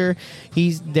roster.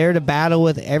 He's there to battle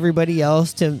with everybody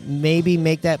else to maybe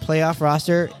make that playoff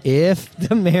roster if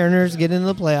the Mariners get into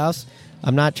the playoffs.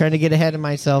 I'm not trying to get ahead of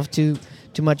myself too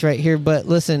much right here, but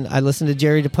listen, I listened to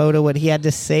Jerry DePoto, what he had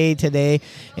to say today,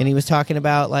 and he was talking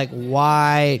about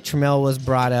why Trammell was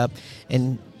brought up,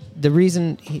 and the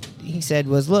reason he said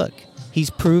was, look, he's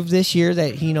proved this year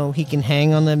that he can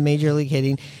hang on the major league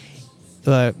hitting.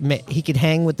 He could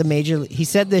hang with the major. He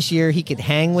said this year he could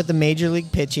hang with the major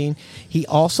league pitching. He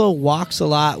also walks a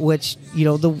lot, which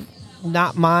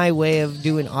not my way of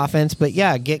doing offense, but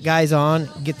yeah, get guys on,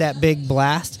 get that big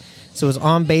blast. So his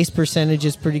on-base percentage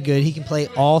is pretty good. He can play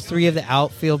all three of the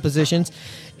outfield positions.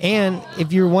 And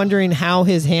if you're wondering how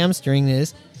his hamstring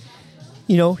is,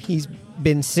 he's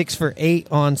been 6 for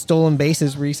 8 on stolen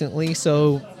bases recently.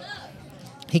 So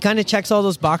he kind of checks all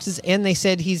those boxes. And they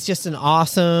said he's just an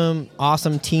awesome,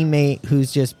 awesome teammate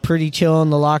who's just pretty chill in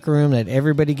the locker room that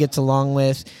everybody gets along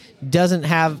with. Doesn't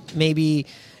have maybe,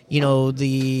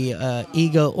 the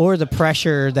ego or the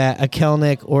pressure that a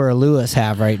Kelenic or a Lewis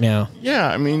have right now. Yeah,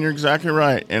 I mean, you're exactly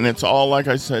right. And it's all, like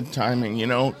I said, timing.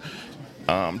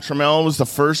 Trammell was the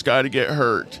first guy to get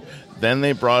hurt. Then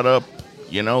they brought up,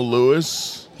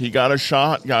 Lewis. He got a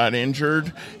shot, got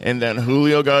injured. And then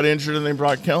Julio got injured, and they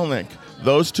brought Kelenic.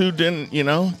 Those two didn't,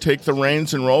 take the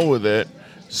reins and roll with it.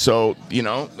 So, they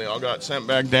all got sent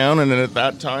back down, and then at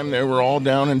that time they were all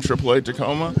down in AAA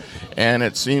Tacoma. And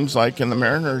it seems like, in the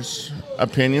Mariners'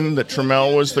 opinion, that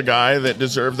Trammell was the guy that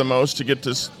deserved the most to get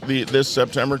this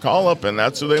September call-up, and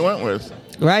that's who they went with.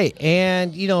 Right,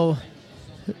 and,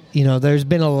 there's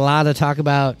been a lot of talk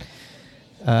about,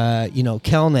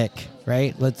 Kelenic,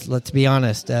 right? Let's be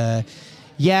honest.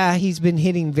 Yeah, he's been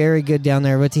hitting very good down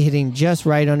there, but he's hitting just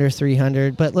right under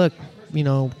 300. But look,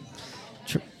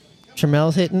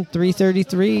 Trammell's hitting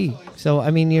 333. So,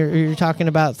 I mean, you're talking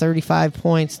about 35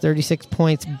 points, 36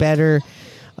 points better.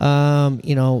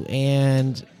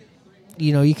 And,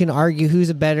 you can argue who's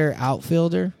a better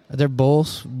outfielder. They're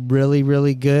both really,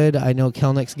 really good. I know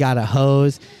Kelenic's got a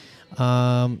hose.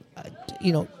 Trammell's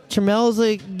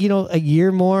a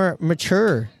year more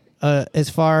mature as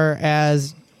far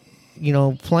as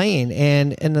playing,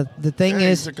 and the thing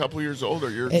is, he's a couple years older.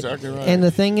 You're exactly right. And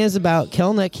the thing is about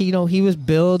Kelenic, he was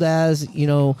billed as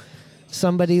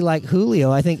somebody like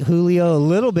Julio. I think Julio a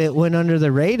little bit went under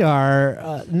the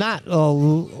radar, not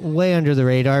way under the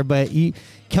radar, but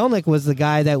Kelenic was the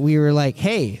guy that we were like,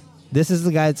 hey, this is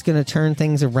the guy that's going to turn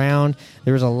things around.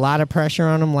 There was a lot of pressure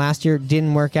on him last year. It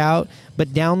didn't work out.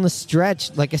 But down the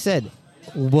stretch, like I said,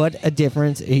 what a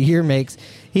difference a year makes.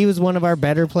 He was one of our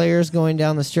better players going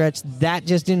down the stretch. That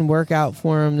just didn't work out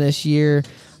for him this year.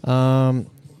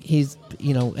 He's,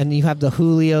 and you have the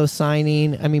Julio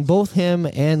signing. I mean, both him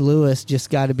and Lewis just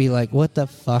got to be like, what the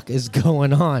fuck is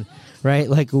going on, right?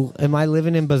 Like, am I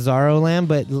living in bizarro land?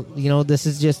 But, this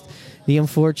is just the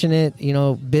unfortunate,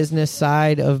 business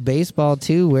side of baseball,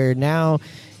 too, where now,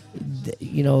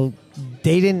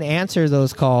 they didn't answer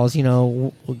those calls.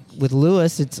 With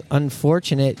Lewis, it's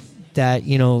unfortunate that,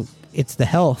 it's the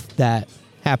health that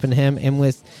happened to him. And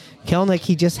with Kelenic,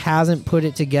 he just hasn't put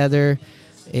it together.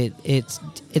 It's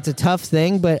a tough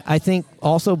thing, but I think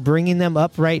also bringing them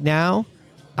up right now,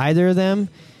 either of them,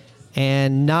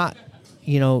 and not,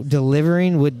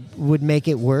 delivering would make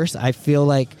it worse. I feel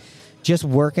like just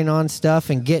working on stuff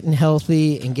and getting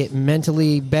healthy and getting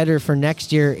mentally better for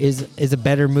next year is a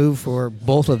better move for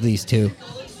both of these two.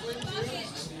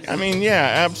 I mean,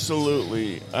 yeah,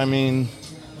 absolutely. I mean,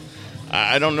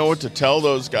 I don't know what to tell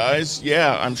those guys.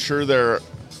 Yeah, I'm sure they're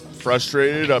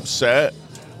frustrated, upset,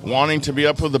 wanting to be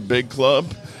up with a big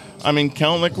club. I mean,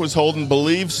 Kelenic was holding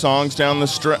Believe songs down the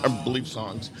stretch.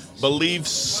 Believe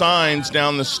signs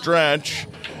down the stretch,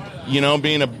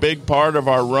 being a big part of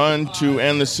our run to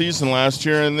end the season last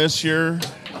year. And this year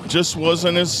just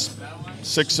wasn't as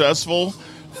successful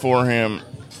for him.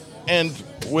 And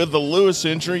with the Lewis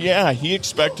injury, yeah, he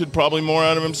expected probably more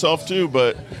out of himself too.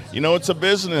 But, it's a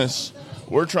business.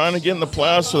 We're trying to get in the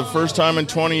playoffs for the first time in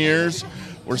 20 years.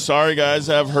 We're sorry guys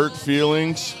have hurt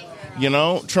feelings.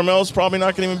 Trammell's probably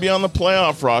not going to even be on the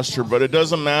playoff roster, but it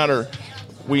doesn't matter.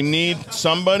 We need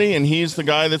somebody, and he's the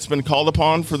guy that's been called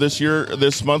upon for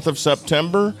this month of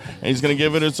September, and he's going to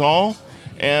give it its all.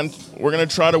 And we're going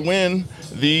to try to win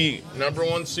the number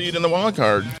 1 seed in the wild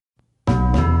card.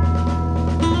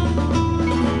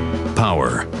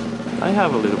 Power. I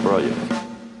have a little project.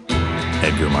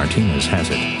 Edgar Martinez has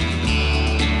it.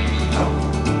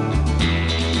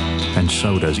 And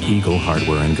so does Eagle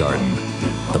Hardware and Garden.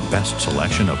 The best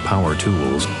selection of power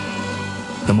tools.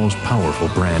 The most powerful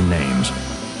brand names.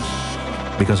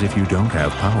 Because if you don't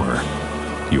have power,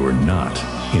 you're not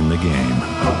in the game.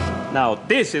 Now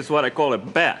this is what I call a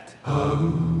bet.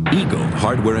 Eagle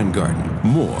Hardware and Garden.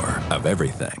 More of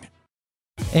everything.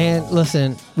 And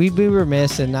listen, we'd be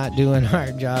remiss in not doing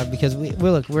our job because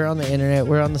we're on the internet,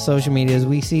 we're on the social medias,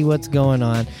 we see what's going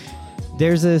on.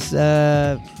 There's this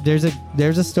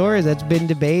there's a story that's been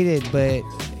debated, but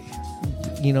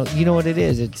you know what it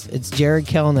is. It's Jared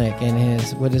Kelenic and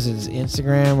his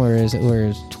Instagram or his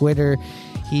Twitter.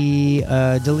 He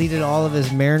deleted all of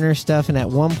his Mariners stuff, and at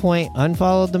one point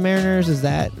unfollowed the Mariners. Is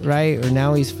that right? Or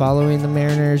now he's following the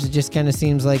Mariners? It just kind of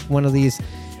seems like one of these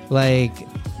like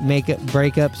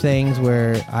breakup things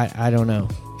where I don't know.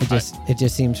 It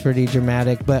just seems pretty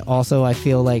dramatic. But also I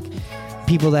feel like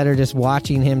people that are just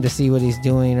watching him to see what he's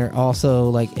doing are also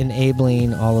like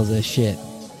enabling all of this shit.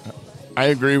 I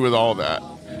agree with all that.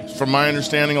 From my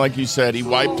understanding, like you said, he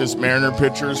wiped his Mariner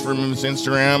pictures from his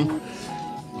Instagram.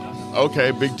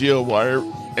 Okay, big deal.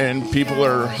 And people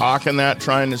are hawking that,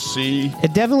 trying to see.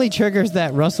 It definitely triggers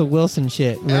that Russell Wilson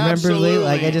shit. Remember, Absolutely. Lee?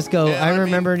 Like, I just go, Yeah, I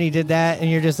remember and he did that, and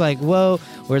you're just like, whoa,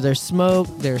 where there's smoke,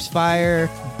 there's fire,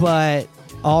 but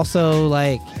also,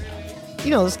 like,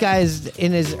 this guy's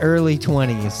in his early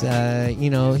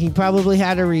 20s. He probably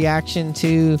had a reaction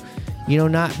to,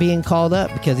 not being called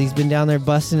up because he's been down there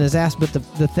busting his ass. But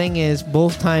the thing is,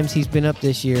 both times he's been up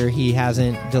this year, he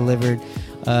hasn't delivered.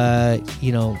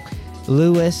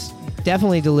 Lewis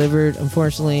definitely delivered.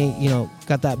 Unfortunately,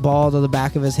 got that ball to the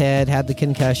back of his head, had the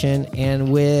concussion.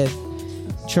 And with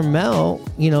Trammell,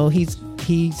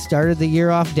 he started the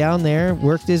year off down there,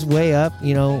 worked his way up,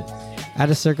 out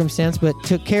of circumstance, but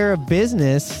took care of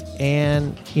business.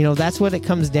 And, that's what it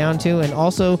comes down to. And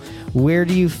also, where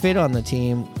do you fit on the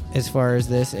team as far as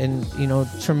this? And,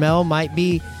 Trammell might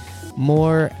be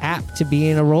more apt to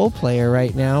being a role player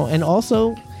right now. And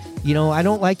also, I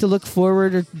don't like to look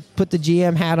forward or put the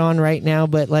GM hat on right now,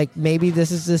 but like maybe this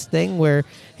is this thing where,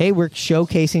 hey, we're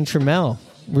showcasing Trammell.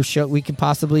 We could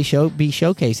possibly be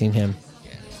showcasing him.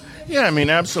 Yeah,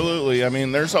 absolutely.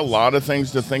 There's a lot of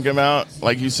things to think about.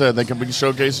 Like you said, they could be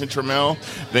showcasing Trammell.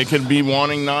 They could be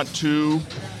wanting not to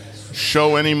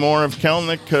show any more of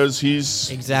Kelenic because he's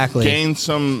gained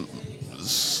some.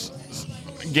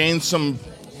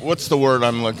 What's the word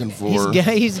I'm looking for?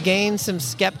 He's gained some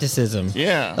skepticism.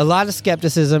 Yeah. A lot of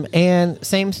skepticism. And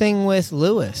same thing with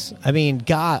Lewis.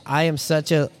 God, I'm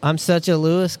such a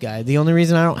Lewis guy. The only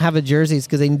reason I don't have a jersey is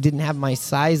because they didn't have my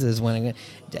sizes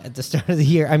at the start of the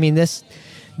year.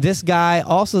 This guy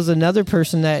also is another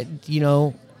person that,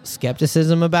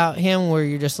 skepticism about him where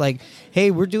you're just like, hey,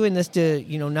 we're doing this to,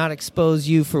 not expose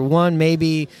you for one,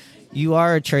 maybe you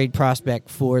are a trade prospect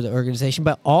for the organization,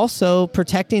 but also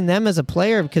protecting them as a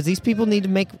player because these people need to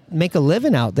make a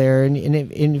living out there. And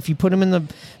if you put them in the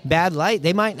bad light,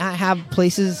 they might not have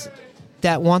places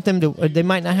that want them to, they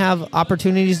might not have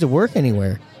opportunities to work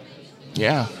anywhere.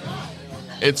 Yeah.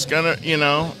 It's going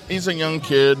to, he's a young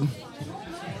kid.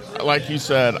 Like you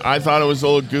said, I thought it was a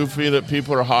little goofy that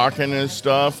people are hawking his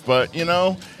stuff, but,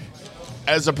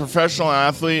 as a professional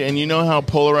athlete, and how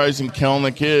polarizing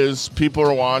Kelenic is, people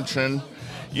are watching.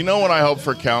 You know what I hope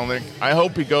for Kelenic? I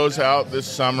hope he goes out this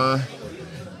summer,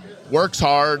 works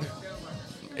hard.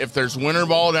 If there's winter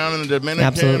ball down in the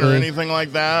Dominican or anything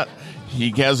like that,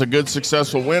 he has a good,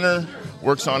 successful winter,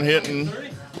 works on hitting,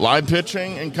 live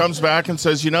pitching, and comes back and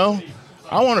says,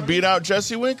 I want to beat out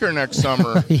Jesse Winker next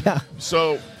summer. Yeah.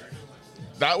 So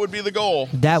that would be the goal.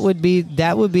 That would be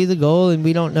the goal, and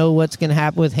we don't know what's going to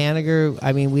happen with Haniger.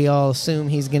 We all assume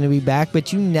he's going to be back,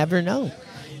 but you never know.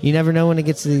 You never know when it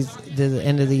gets to the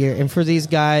end of the year. And for these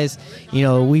guys,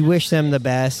 we wish them the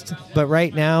best. But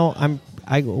right now,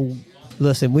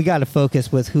 listen, we got to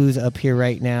focus with who's up here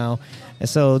right now.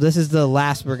 So this is the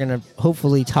last we're going to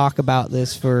hopefully talk about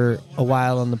this for a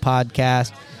while on the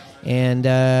podcast. And,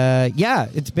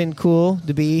 it's been cool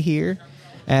to be here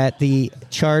at the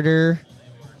Charter.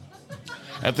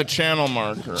 At the channel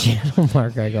marker. Channel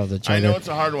marker, I call it the Charter. I know it's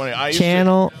a hard one.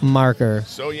 Channel marker.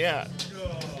 So,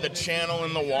 the channel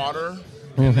in the water,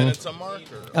 and then it's a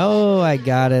marker. Oh, I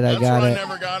got it. I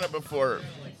never got it before.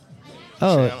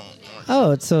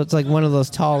 So it's like one of those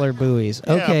taller buoys.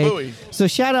 Okay. Yeah, buoy. So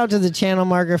shout out to the channel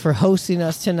marker for hosting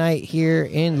us tonight here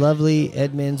in lovely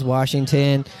Edmonds,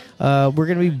 Washington. We're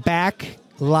going to be back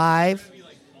live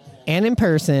and in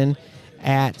person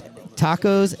at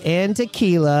Tacos and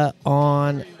Tequila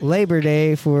on Labor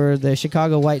Day for the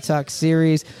Chicago White Sox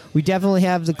series. We definitely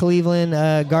have the Cleveland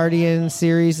Guardians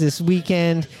series this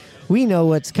weekend. We know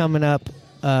what's coming up.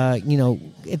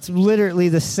 It's literally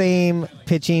the same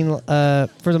pitching, for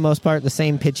the most part, the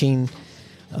same pitching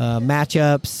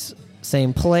matchups,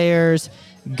 same players.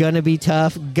 Gonna be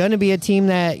tough. Gonna be a team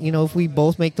that, if we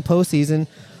both make the postseason,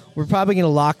 we're probably going to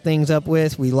lock things up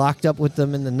with. We locked up with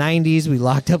them in the 90s. We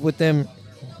locked up with them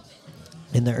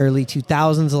in the early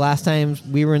 2000s, the last time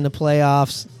we were in the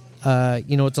playoffs.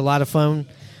 It's a lot of fun.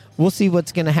 We'll see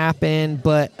what's going to happen.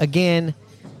 But, again,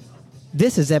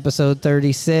 this is episode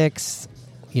 36.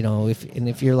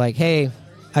 If you're like, hey,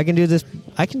 I can do this.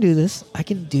 I can do this. I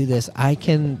can do this. I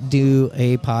can do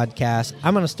a podcast.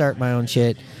 I'm going to start my own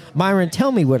shit. Myron,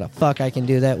 tell me where the fuck I can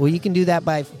do that. Well, you can do that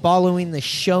by following the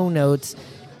show notes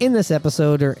in this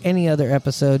episode or any other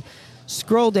episode.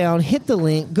 Scroll down, hit the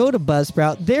link, go to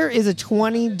Buzzsprout. There is a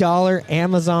 $20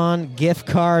 Amazon gift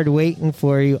card waiting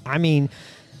for you. I mean,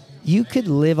 you could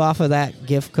live off of that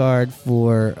gift card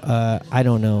for, I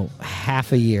don't know,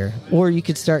 half a year. Or you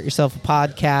could start yourself a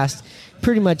podcast,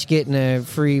 pretty much getting a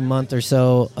free month or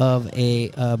so of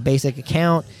a basic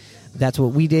account. That's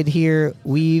what we did here.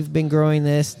 We've been growing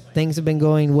this. Things have been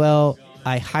going well.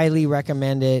 I highly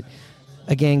recommend it.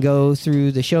 Again, go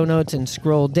through the show notes and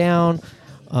scroll down.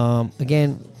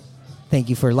 Again, thank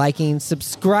you for liking,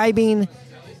 subscribing,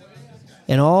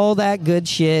 and all that good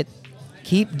shit.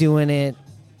 Keep doing it.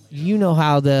 You know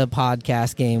how the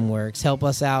podcast game works. Help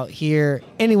us out here.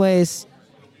 Anyways,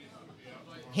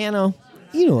 Hanno,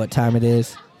 you know what time it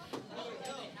is.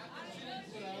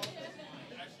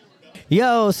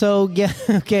 Yo, so yeah,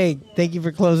 okay. Thank you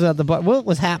for closing out the bar. What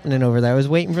was happening over there? I was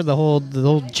waiting for the whole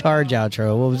charge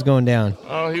outro. What was going down?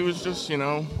 Oh, he was just,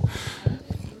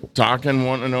 talking,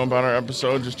 wanting to know about our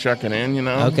episode, just checking in,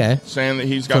 Okay. Saying that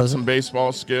he's got some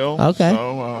baseball skill. Okay.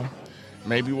 So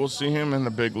maybe we'll see him in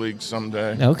the big leagues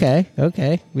someday.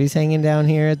 Okay. He's hanging down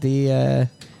here at the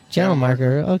channel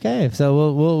marker. Okay,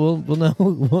 so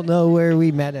we'll know where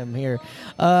we met him here.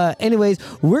 Anyways,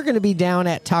 we're gonna be down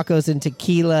at Tacos and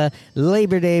Tequila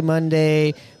Labor Day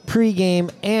Monday, pregame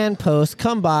and post.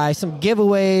 Come by, some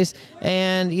giveaways,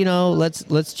 and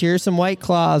let's cheer some White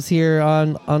Claws here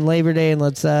on Labor Day, and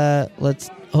let's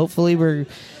hopefully we're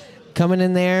coming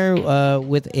in there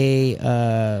with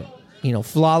a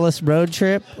flawless road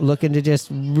trip, looking to just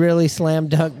really slam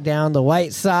dunk down the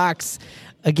White Sox.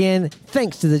 Again,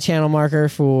 thanks to the channel marker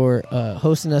for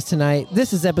hosting us tonight.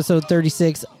 This is episode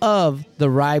 36 of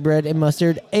the Rye Bread and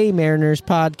Mustard, a Mariners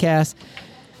podcast.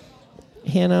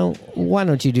 Hanno, why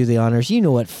don't you do the honors? You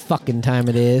know what fucking time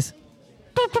it is.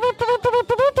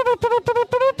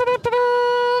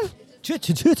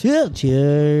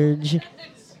 Charge.